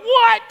came, and I went,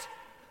 what?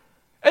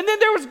 And then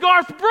there was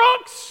Garth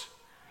Brooks,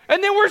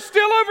 and then we're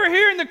still over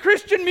here in the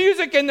Christian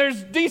music, and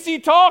there's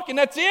DC Talk, and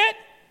that's it?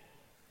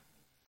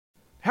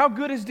 How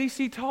good is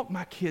DC Talk?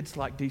 My kids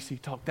like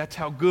DC Talk. That's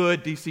how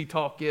good DC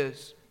Talk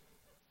is.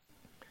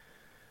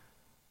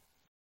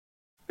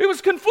 It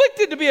was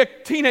conflicted to be a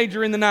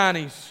teenager in the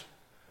 90s.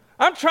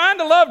 I'm trying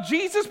to love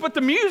Jesus, but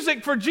the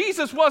music for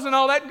Jesus wasn't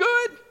all that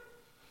good.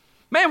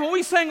 Man, when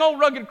we sang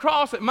Old Rugged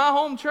Cross at my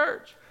home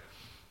church,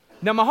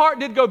 now my heart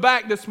did go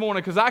back this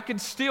morning because I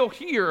could still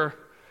hear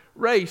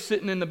Ray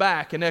sitting in the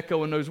back and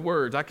echoing those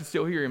words. I could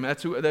still hear him.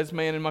 That's the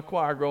man in my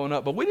choir growing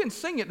up. But we didn't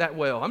sing it that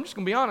well. I'm just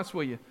going to be honest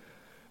with you.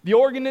 The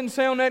organ didn't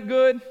sound that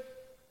good.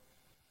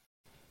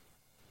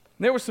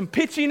 There was some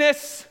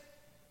pitchiness.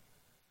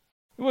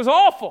 It was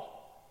awful.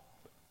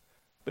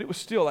 But it was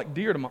still like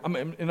dear to my,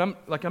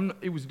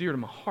 it was dear to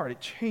my heart. It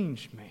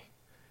changed me.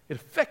 It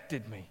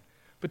affected me.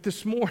 But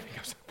this morning I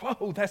was like,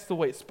 whoa, that's the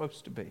way it's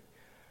supposed to be.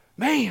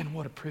 Man,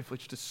 what a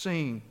privilege to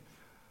sing.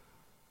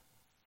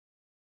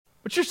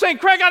 But you're saying,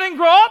 Craig, I didn't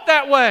grow up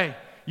that way.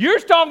 You're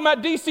talking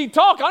about DC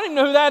Talk. I don't even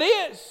know who that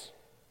is.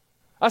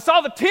 I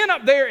saw the tent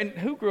up there, and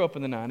who grew up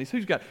in the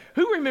 90s?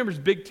 Who remembers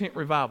Big Tent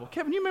Revival?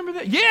 Kevin, you remember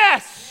that?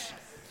 Yes!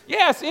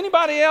 Yes.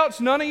 Anybody else?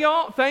 None of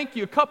y'all? Thank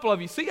you. A couple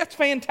of you. See, that's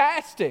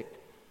fantastic.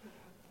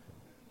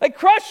 They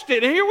crushed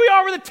it, and here we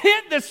are with a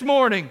tent this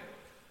morning.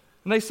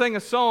 And they sang a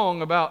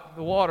song about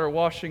the water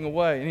washing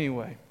away.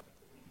 Anyway.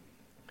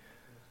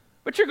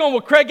 But you're going,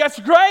 well, Craig, that's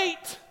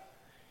great.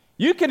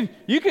 You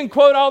can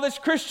quote all this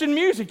Christian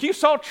music. You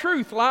saw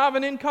Truth live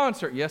and in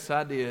concert. Yes,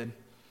 I did.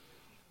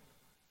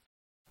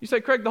 You say,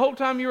 Craig, the whole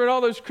time you were at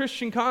all those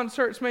Christian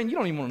concerts, man, you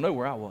don't even want to know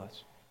where I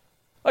was.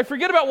 Like,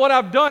 forget about what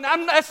I've done.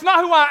 That's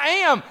not who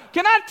I am.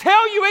 Can I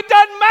tell you it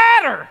doesn't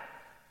matter?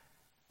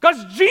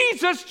 Because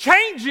Jesus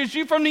changes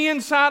you from the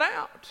inside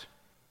out.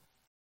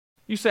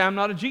 You say, I'm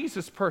not a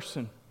Jesus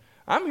person.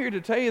 I'm here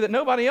to tell you that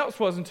nobody else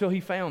was until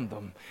He found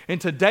them.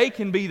 And today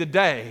can be the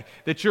day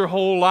that your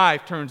whole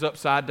life turns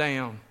upside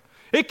down.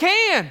 It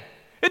can.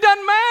 It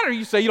doesn't matter.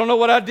 You say, you don't know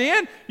what I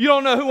did? You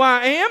don't know who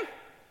I am?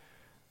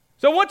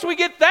 So once we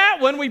get that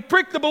one, we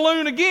prick the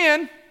balloon again.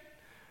 And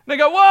they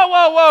go,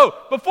 whoa.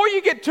 Before you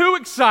get too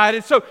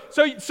excited, so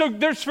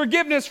there's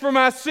forgiveness for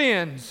my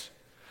sins.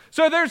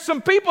 So there's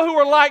some people who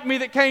are like me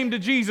that came to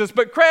Jesus.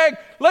 But Craig,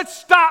 let's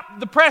stop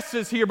the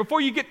presses here before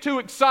you get too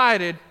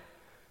excited.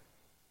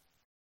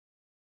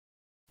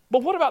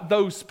 But what about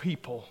those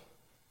people?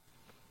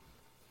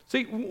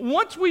 See,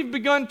 once we've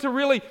begun to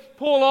really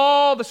pull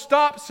all the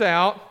stops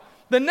out,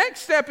 the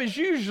next step is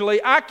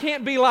usually, I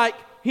can't be like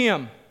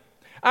him.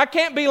 I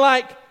can't be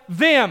like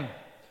them.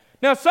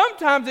 Now,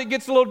 sometimes it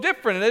gets a little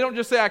different, and they don't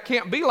just say, I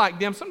can't be like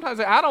them. Sometimes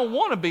they say, I don't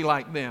want to be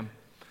like them.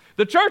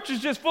 The church is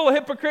just full of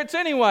hypocrites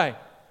anyway.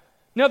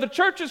 Now, the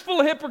church is full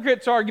of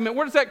hypocrites argument.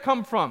 Where does that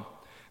come from?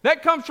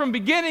 That comes from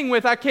beginning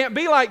with, I can't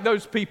be like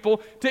those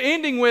people, to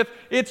ending with,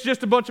 it's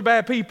just a bunch of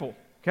bad people.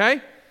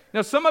 Okay?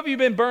 Now, some of you have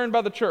been burned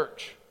by the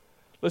church.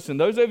 Listen,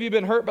 those of you who have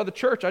been hurt by the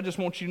church, I just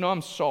want you to know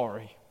I'm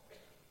sorry.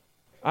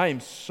 I am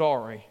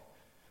sorry.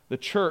 The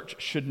church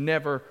should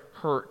never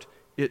hurt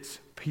its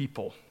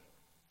people.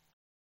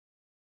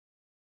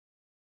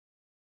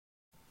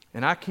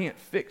 And I can't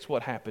fix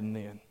what happened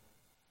then.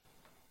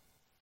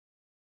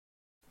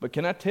 But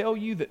can I tell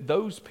you that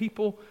those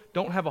people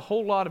don't have a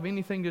whole lot of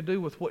anything to do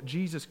with what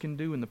Jesus can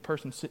do in the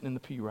person sitting in the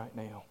pew right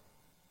now?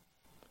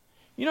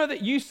 You know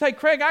that you say,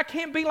 Craig, I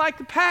can't be like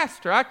the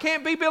pastor. I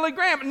can't be Billy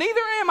Graham. Neither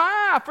am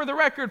I, for the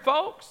record,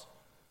 folks.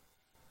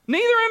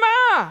 Neither am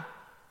I.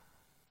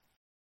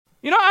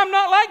 You know, I'm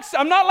not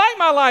like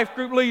my life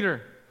group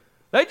leader.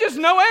 They just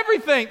know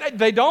everything.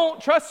 They don't,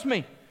 trust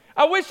me.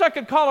 I wish I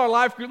could call our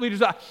life group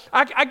leaders.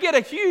 I get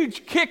a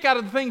huge kick out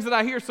of the things that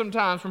I hear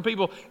sometimes from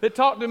people that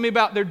talk to me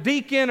about their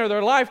deacon or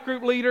their life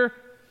group leader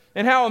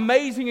and how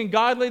amazing and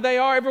godly they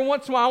are. Every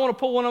once in a while, I want to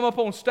pull one of them up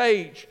on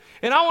stage.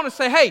 And I want to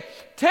say, hey,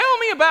 tell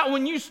me about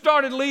when you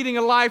started leading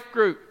a life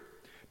group.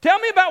 Tell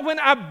me about when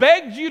I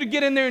begged you to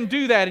get in there and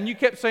do that, and you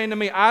kept saying to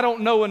me, I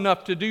don't know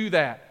enough to do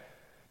that.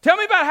 Tell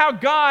me about how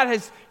God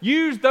has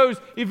used those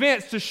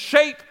events to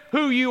shape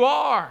who you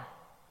are.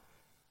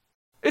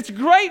 It's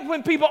great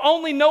when people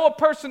only know a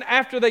person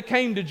after they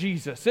came to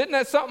Jesus. Isn't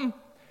that something?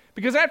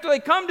 Because after they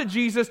come to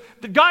Jesus,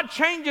 God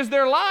changes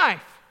their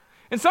life.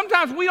 And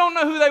sometimes we don't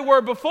know who they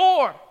were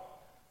before.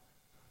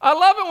 I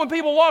love it when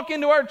people walk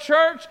into our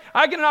church.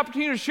 I get an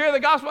opportunity to share the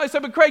gospel. They say,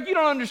 but Craig, you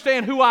don't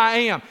understand who I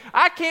am.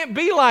 I can't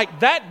be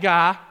like that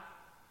guy.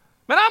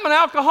 Man, I'm an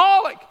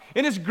alcoholic.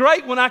 And it's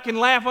great when I can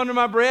laugh under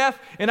my breath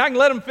and I can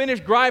let them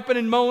finish griping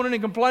and moaning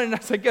and complaining. I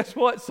say, guess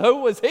what? So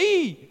was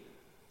he.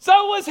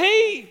 So was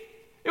he.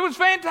 It was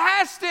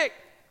fantastic.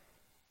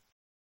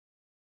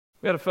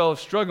 We had a fellow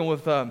struggling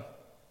with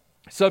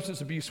substance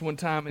abuse one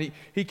time, and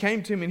he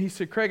came to me and he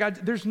said, Craig,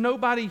 there's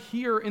nobody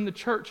here in the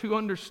church who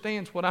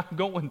understands what I'm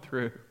going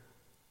through.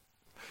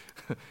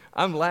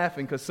 I'm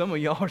laughing because some of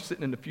y'all are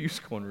sitting in the pews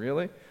going,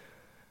 really?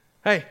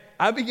 Hey,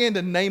 I began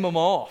to name them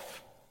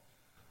off.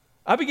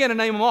 Why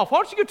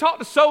don't you go talk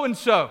to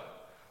so-and-so?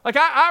 Like,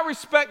 I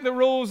respect the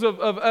rules of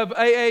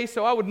AA,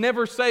 so I would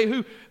never say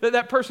who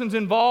that person's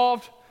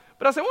involved.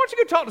 But I said, why don't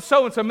you go talk to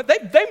so-and-so?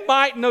 They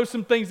might know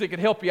some things that could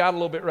help you out a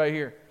little bit right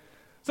here.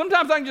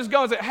 Sometimes I can just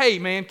go and say, hey,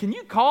 man, can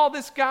you call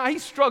this guy?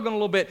 He's struggling a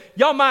little bit.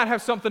 Y'all might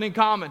have something in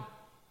common.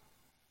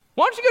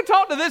 Why don't you go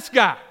talk to this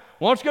guy?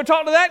 Why don't you go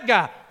talk to that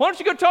guy? Why don't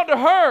you go talk to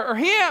her or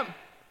him?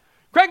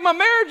 Craig, my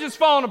marriage is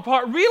falling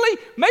apart.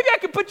 Really? Maybe I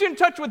could put you in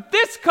touch with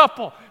this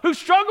couple who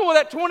struggled with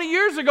that 20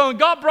 years ago and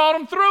God brought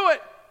them through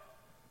it.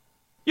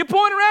 You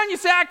point around, you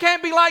say, I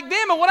can't be like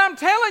them. And what I'm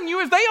telling you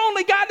is they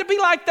only got to be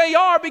like they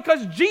are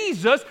because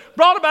Jesus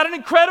brought about an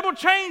incredible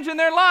change in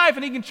their life,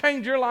 and he can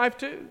change your life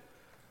too.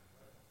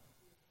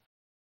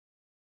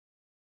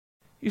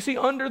 You see,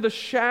 under the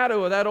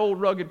shadow of that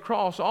old rugged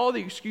cross, all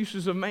the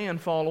excuses of man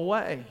fall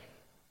away.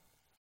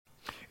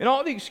 And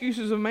all the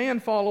excuses of man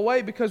fall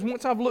away because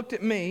once I've looked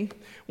at me,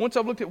 once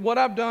I've looked at what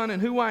I've done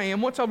and who I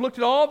am, once I've looked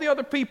at all the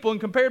other people and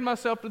compared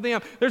myself to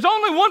them, there's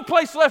only one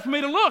place left for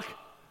me to look.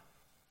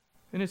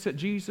 And it's at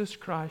Jesus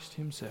Christ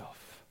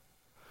himself.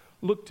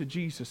 Look to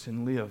Jesus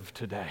and live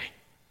today.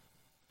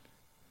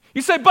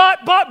 You say, but,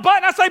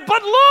 and I say,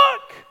 but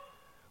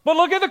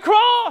look at the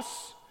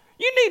cross.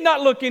 You need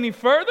not look any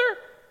further.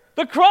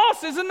 The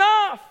cross is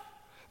enough.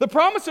 The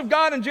promise of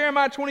God in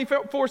Jeremiah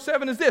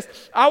 24:7 is this: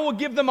 I will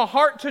give them a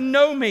heart to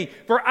know me,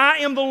 for I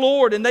am the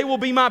Lord, and they will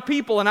be my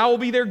people, and I will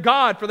be their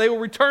God, for they will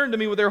return to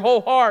me with their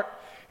whole heart.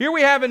 Here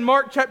we have in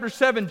Mark chapter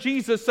 7,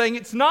 Jesus saying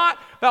it's not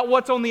about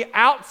what's on the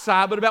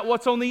outside, but about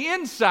what's on the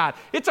inside.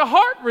 It's a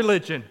heart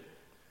religion.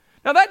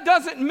 Now that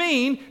doesn't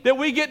mean that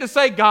we get to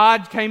say,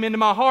 God came into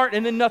my heart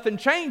and then nothing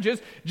changes.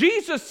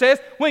 Jesus says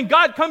when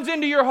God comes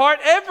into your heart,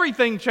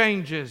 everything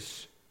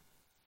changes.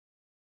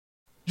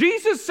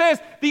 Jesus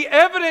says the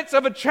evidence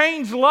of a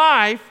changed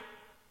life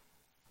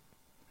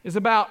is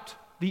about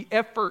the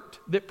effort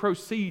that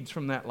proceeds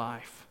from that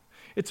life.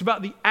 It's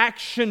about the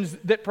actions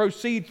that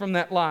proceed from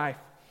that life.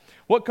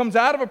 What comes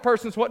out of a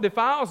person is what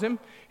defiles him.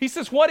 He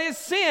says, what is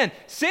sin?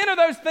 Sin are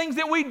those things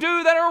that we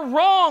do that are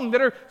wrong,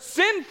 that are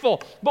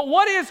sinful. But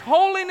what is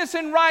holiness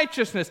and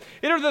righteousness?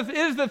 It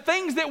is the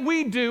things that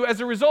we do as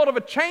a result of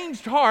a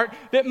changed heart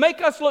that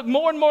make us look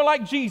more and more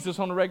like Jesus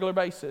on a regular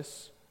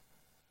basis.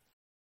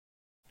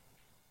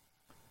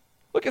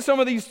 Look at some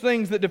of these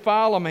things that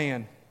defile a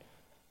man.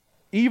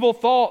 Evil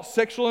thoughts,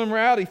 sexual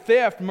immorality,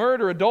 theft,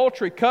 murder,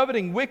 adultery,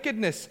 coveting,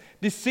 wickedness,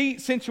 deceit,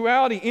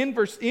 sensuality,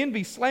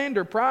 envy,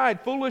 slander,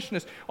 pride,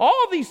 foolishness.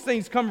 All of these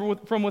things come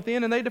from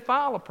within and they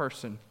defile a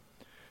person.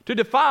 To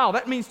defile,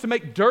 that means to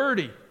make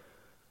dirty,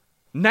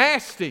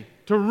 nasty,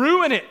 to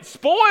ruin it,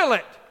 spoil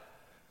it.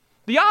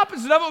 The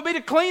opposite of it would be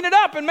to clean it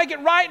up and make it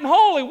right and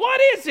holy. What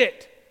is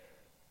it?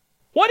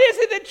 What is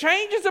it that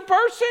changes a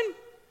person?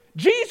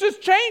 Jesus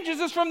changes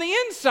us from the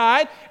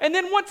inside, and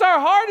then once our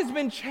heart has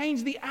been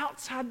changed, the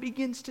outside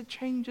begins to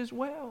change as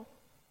well.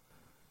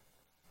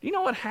 Do you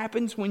know what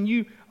happens when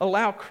you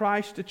allow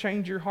Christ to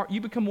change your heart?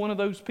 You become one of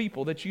those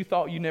people that you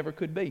thought you never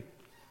could be.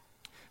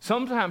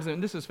 Sometimes,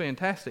 and this is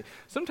fantastic,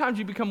 sometimes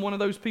you become one of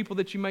those people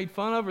that you made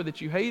fun of or that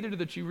you hated or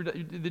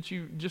that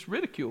you just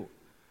ridiculed.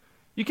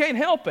 You can't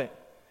help it.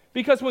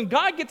 Because when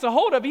God gets a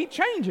hold of you, He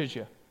changes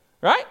you,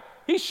 right?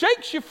 He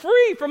shakes you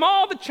free from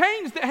all the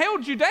chains that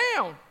held you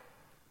down.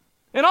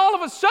 And all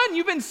of a sudden,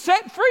 you've been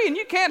set free, and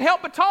you can't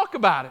help but talk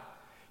about it.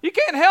 You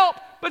can't help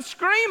but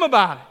scream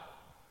about it.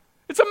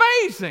 It's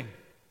amazing.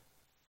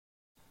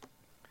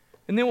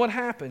 And then what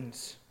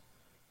happens?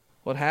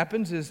 What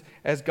happens is,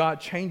 as God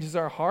changes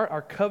our heart,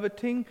 our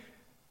coveting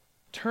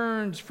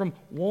turns from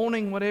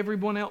wanting what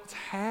everyone else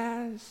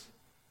has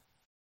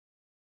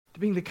to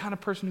being the kind of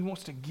person who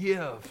wants to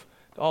give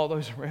to all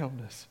those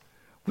around us.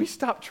 We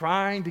stop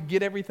trying to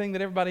get everything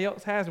that everybody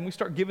else has, and we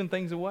start giving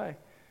things away.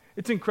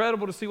 It's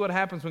incredible to see what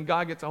happens when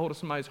God gets a hold of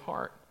somebody's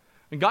heart.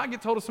 When God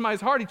gets a hold of somebody's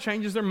heart, He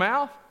changes their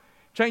mouth,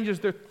 changes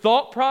their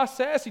thought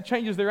process, He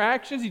changes their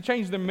actions, He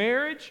changes their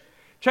marriage,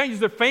 changes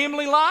their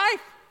family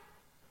life,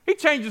 He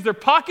changes their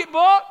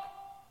pocketbook.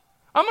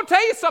 I'm going to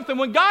tell you something.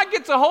 When God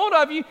gets a hold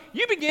of you,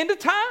 you begin to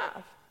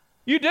tithe.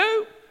 You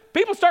do.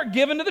 People start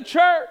giving to the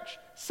church.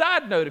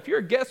 Side note, if you're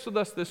a guest with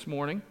us this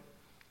morning,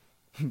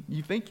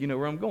 you think you know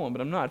where I'm going,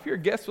 but I'm not. If you're a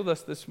guest with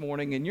us this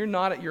morning and you're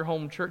not at your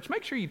home church,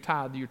 make sure you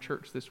tithe to your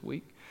church this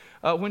week.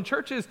 When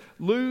churches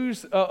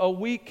lose a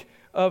week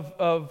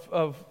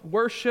of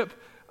worship,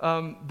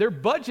 their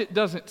budget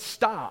doesn't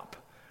stop,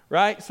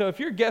 right? So if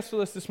you're a guest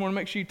with us this morning,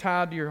 make sure you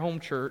tithe to your home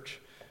church.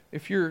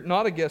 If you're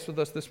not a guest with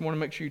us this morning,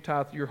 make sure you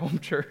tithe to your home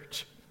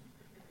church.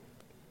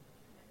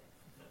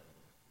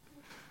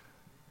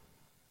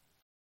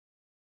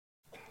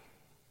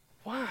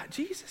 Why?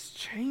 Jesus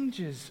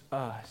changes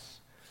us.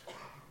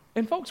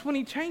 And folks, when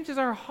He changes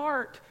our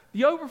heart,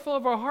 the overflow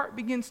of our heart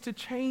begins to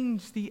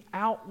change the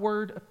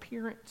outward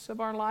appearance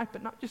of our life,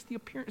 but not just the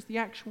appearance, the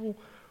actual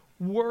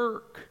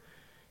work.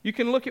 You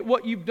can look at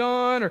what you've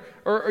done,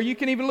 or you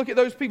can even look at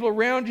those people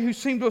around you who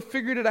seem to have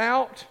figured it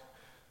out.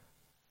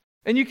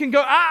 And you can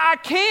go, I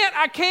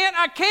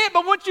can't.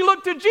 But once you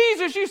look to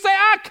Jesus, you say,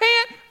 I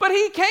can't, but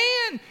He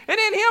can. And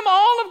in Him,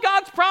 all of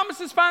God's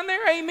promises find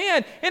their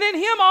amen. And in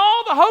Him,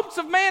 all the hopes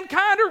of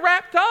mankind are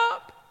wrapped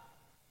up.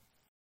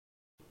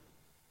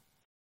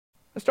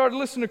 I started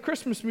listening to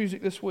Christmas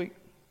music this week.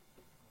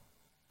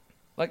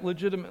 Like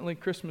legitimately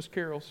Christmas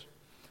carols.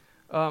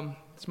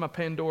 It's my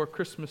Pandora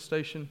Christmas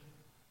station.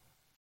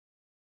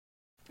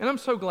 And I'm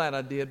so glad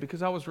I did,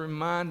 because I was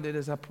reminded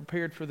as I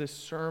prepared for this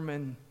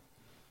sermon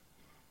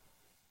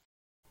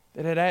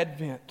that at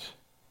Advent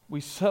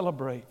we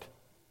celebrate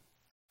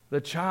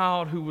the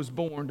child who was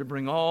born to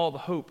bring all the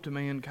hope to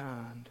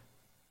mankind.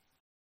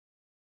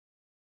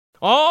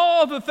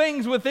 All the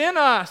things within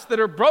us that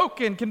are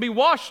broken can be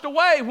washed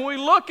away when we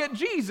look at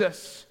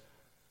Jesus.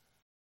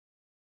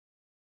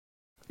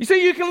 You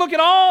see, you can look at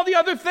all the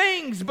other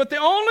things, but the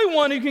only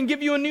one who can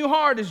give you a new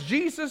heart is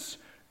Jesus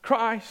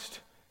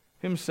Christ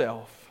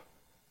Himself.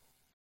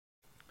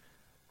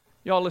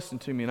 Y'all listen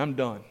to me, and I'm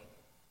done.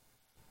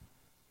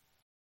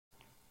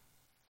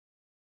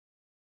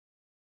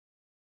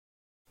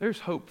 There's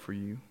hope for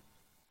you.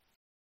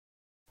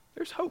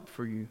 There's hope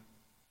for you.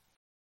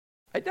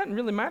 It doesn't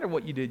really matter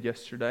what you did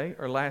yesterday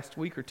or last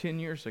week or 10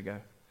 years ago.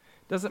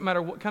 It doesn't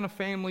matter what kind of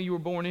family you were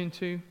born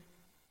into.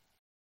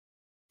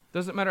 It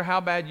doesn't matter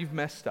how bad you've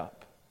messed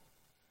up.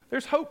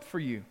 There's hope for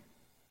you.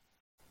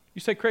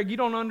 You say, Craig, you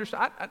don't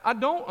understand. I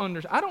don't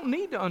understand. I don't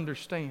need to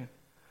understand.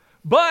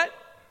 But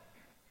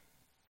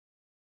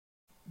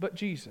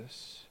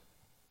Jesus,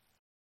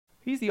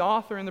 He's the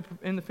author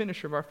and the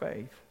finisher of our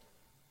faith.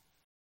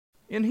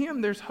 In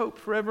Him, there's hope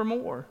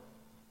forevermore.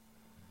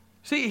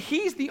 See,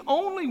 He's the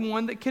only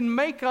one that can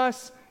make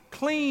us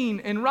clean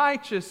and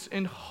righteous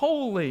and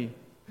holy.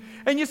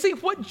 And you see,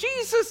 what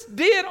Jesus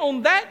did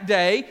on that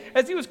day,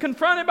 as He was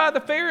confronted by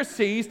the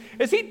Pharisees,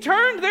 is He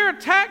turned their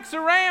attacks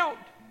around.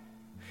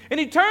 And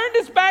He turned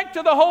His back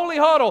to the holy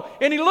huddle,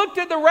 and He looked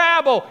at the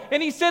rabble,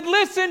 and He said,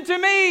 listen to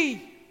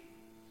me.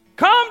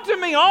 Come to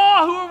me,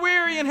 all who are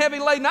weary and heavy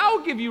laden. I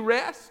will give you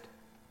rest.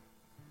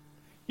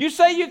 You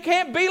say you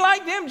can't be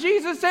like them.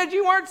 Jesus said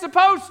you weren't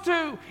supposed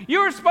to. You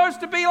were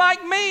supposed to be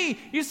like me.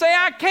 You say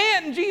I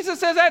can't, and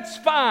Jesus says that's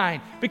fine,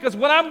 because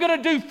what I'm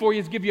going to do for you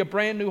is give you a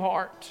brand new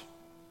heart.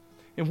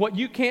 And what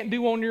you can't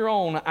do on your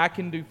own, I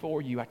can do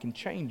for you. I can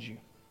change you.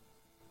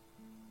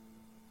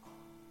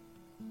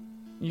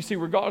 You see,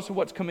 regardless of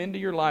what's come into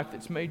your life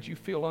that's made you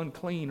feel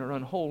unclean or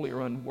unholy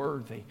or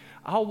unworthy,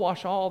 I'll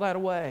wash all that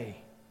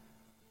away.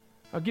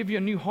 I'll give you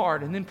a new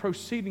heart, and then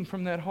proceeding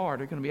from that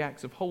heart are going to be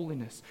acts of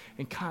holiness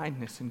and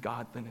kindness and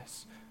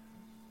godliness.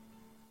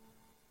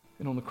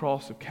 And on the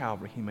cross of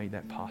Calvary, He made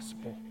that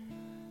possible.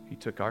 He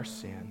took our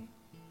sin, and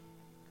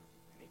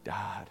He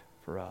died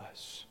for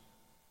us.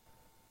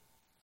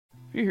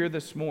 If you're here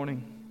this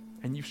morning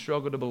and you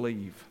struggle to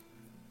believe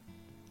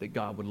that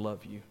God would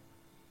love you,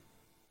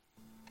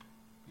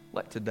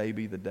 let today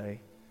be the day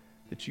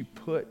that you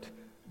put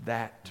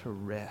that to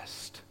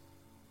rest.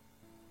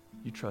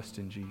 You trust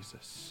in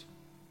Jesus.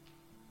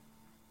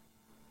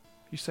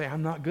 You say,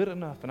 I'm not good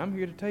enough, and I'm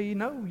here to tell you,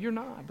 no, you're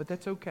not, but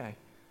that's okay,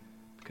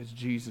 because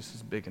Jesus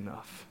is big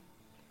enough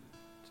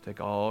to take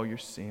all your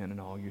sin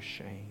and all your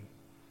shame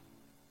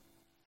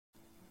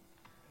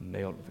and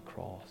nail it to the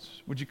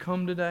cross. Would you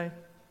come today?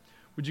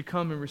 Would you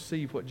come and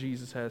receive what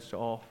Jesus has to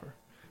offer?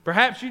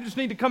 Perhaps you just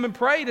need to come and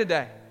pray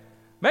today.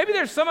 Maybe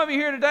there's some of you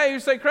here today who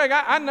say, Craig,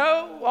 I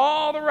know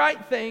all the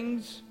right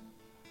things,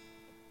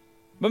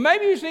 but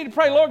maybe you just need to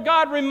pray, Lord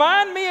God,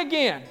 remind me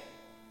again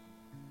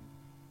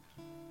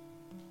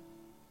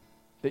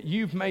that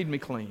you've made me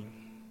clean.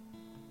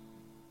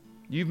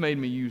 You've made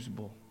me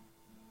usable.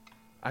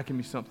 I can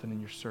be something in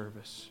your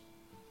service.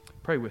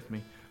 Pray with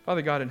me.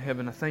 Father God in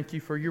heaven, I thank you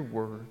for your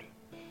word.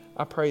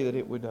 I pray that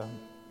it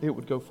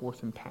would go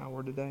forth in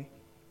power today.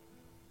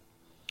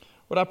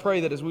 Lord, I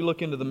pray that as we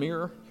look into the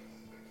mirror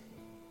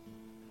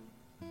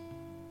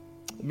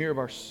of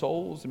our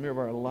souls, the mirror of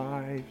our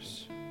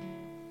lives,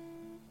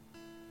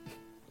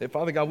 that,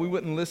 Father God, we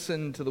wouldn't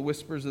listen to the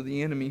whispers of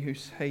the enemy who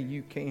say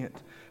you can't.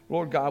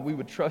 Lord God, we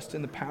would trust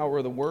in the power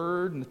of the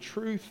Word and the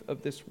truth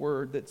of this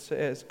Word that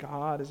says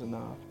God is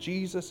enough.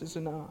 Jesus is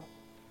enough.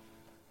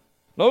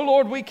 No,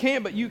 Lord, we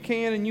can't, but you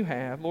can and you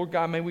have. Lord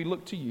God, may we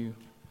look to you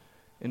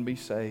and be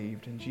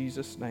saved. In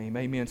Jesus' name,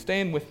 amen.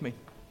 Stand with me.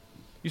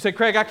 You say,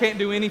 Craig, I can't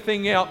do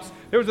anything else.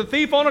 There was a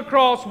thief on a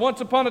cross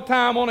once upon a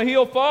time on a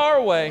hill far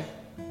away.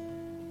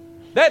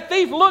 That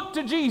thief looked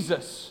to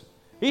Jesus.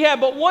 He had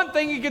but one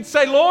thing he could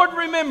say, Lord,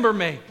 remember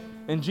me.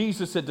 And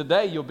Jesus said,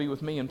 today you'll be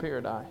with me in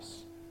paradise.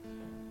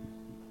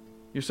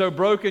 You're so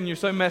broken, you're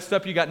so messed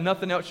up, you got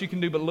nothing else you can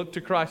do but look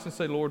to Christ and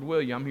say, Lord,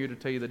 will you? I'm here to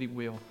tell you that he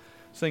will.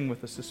 Sing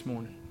with us this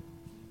morning.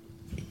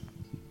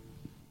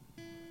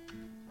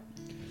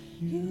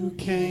 You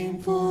came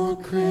for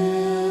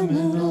criminals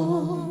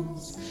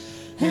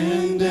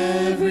and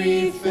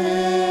every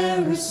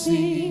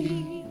Pharisee.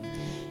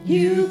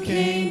 You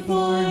came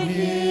for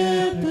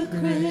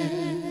hypocrites,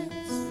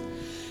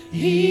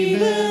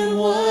 even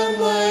one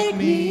like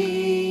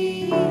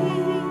me.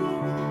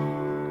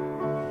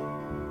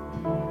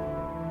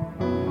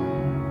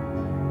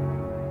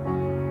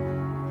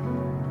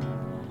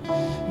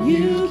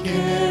 You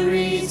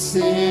carried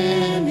sin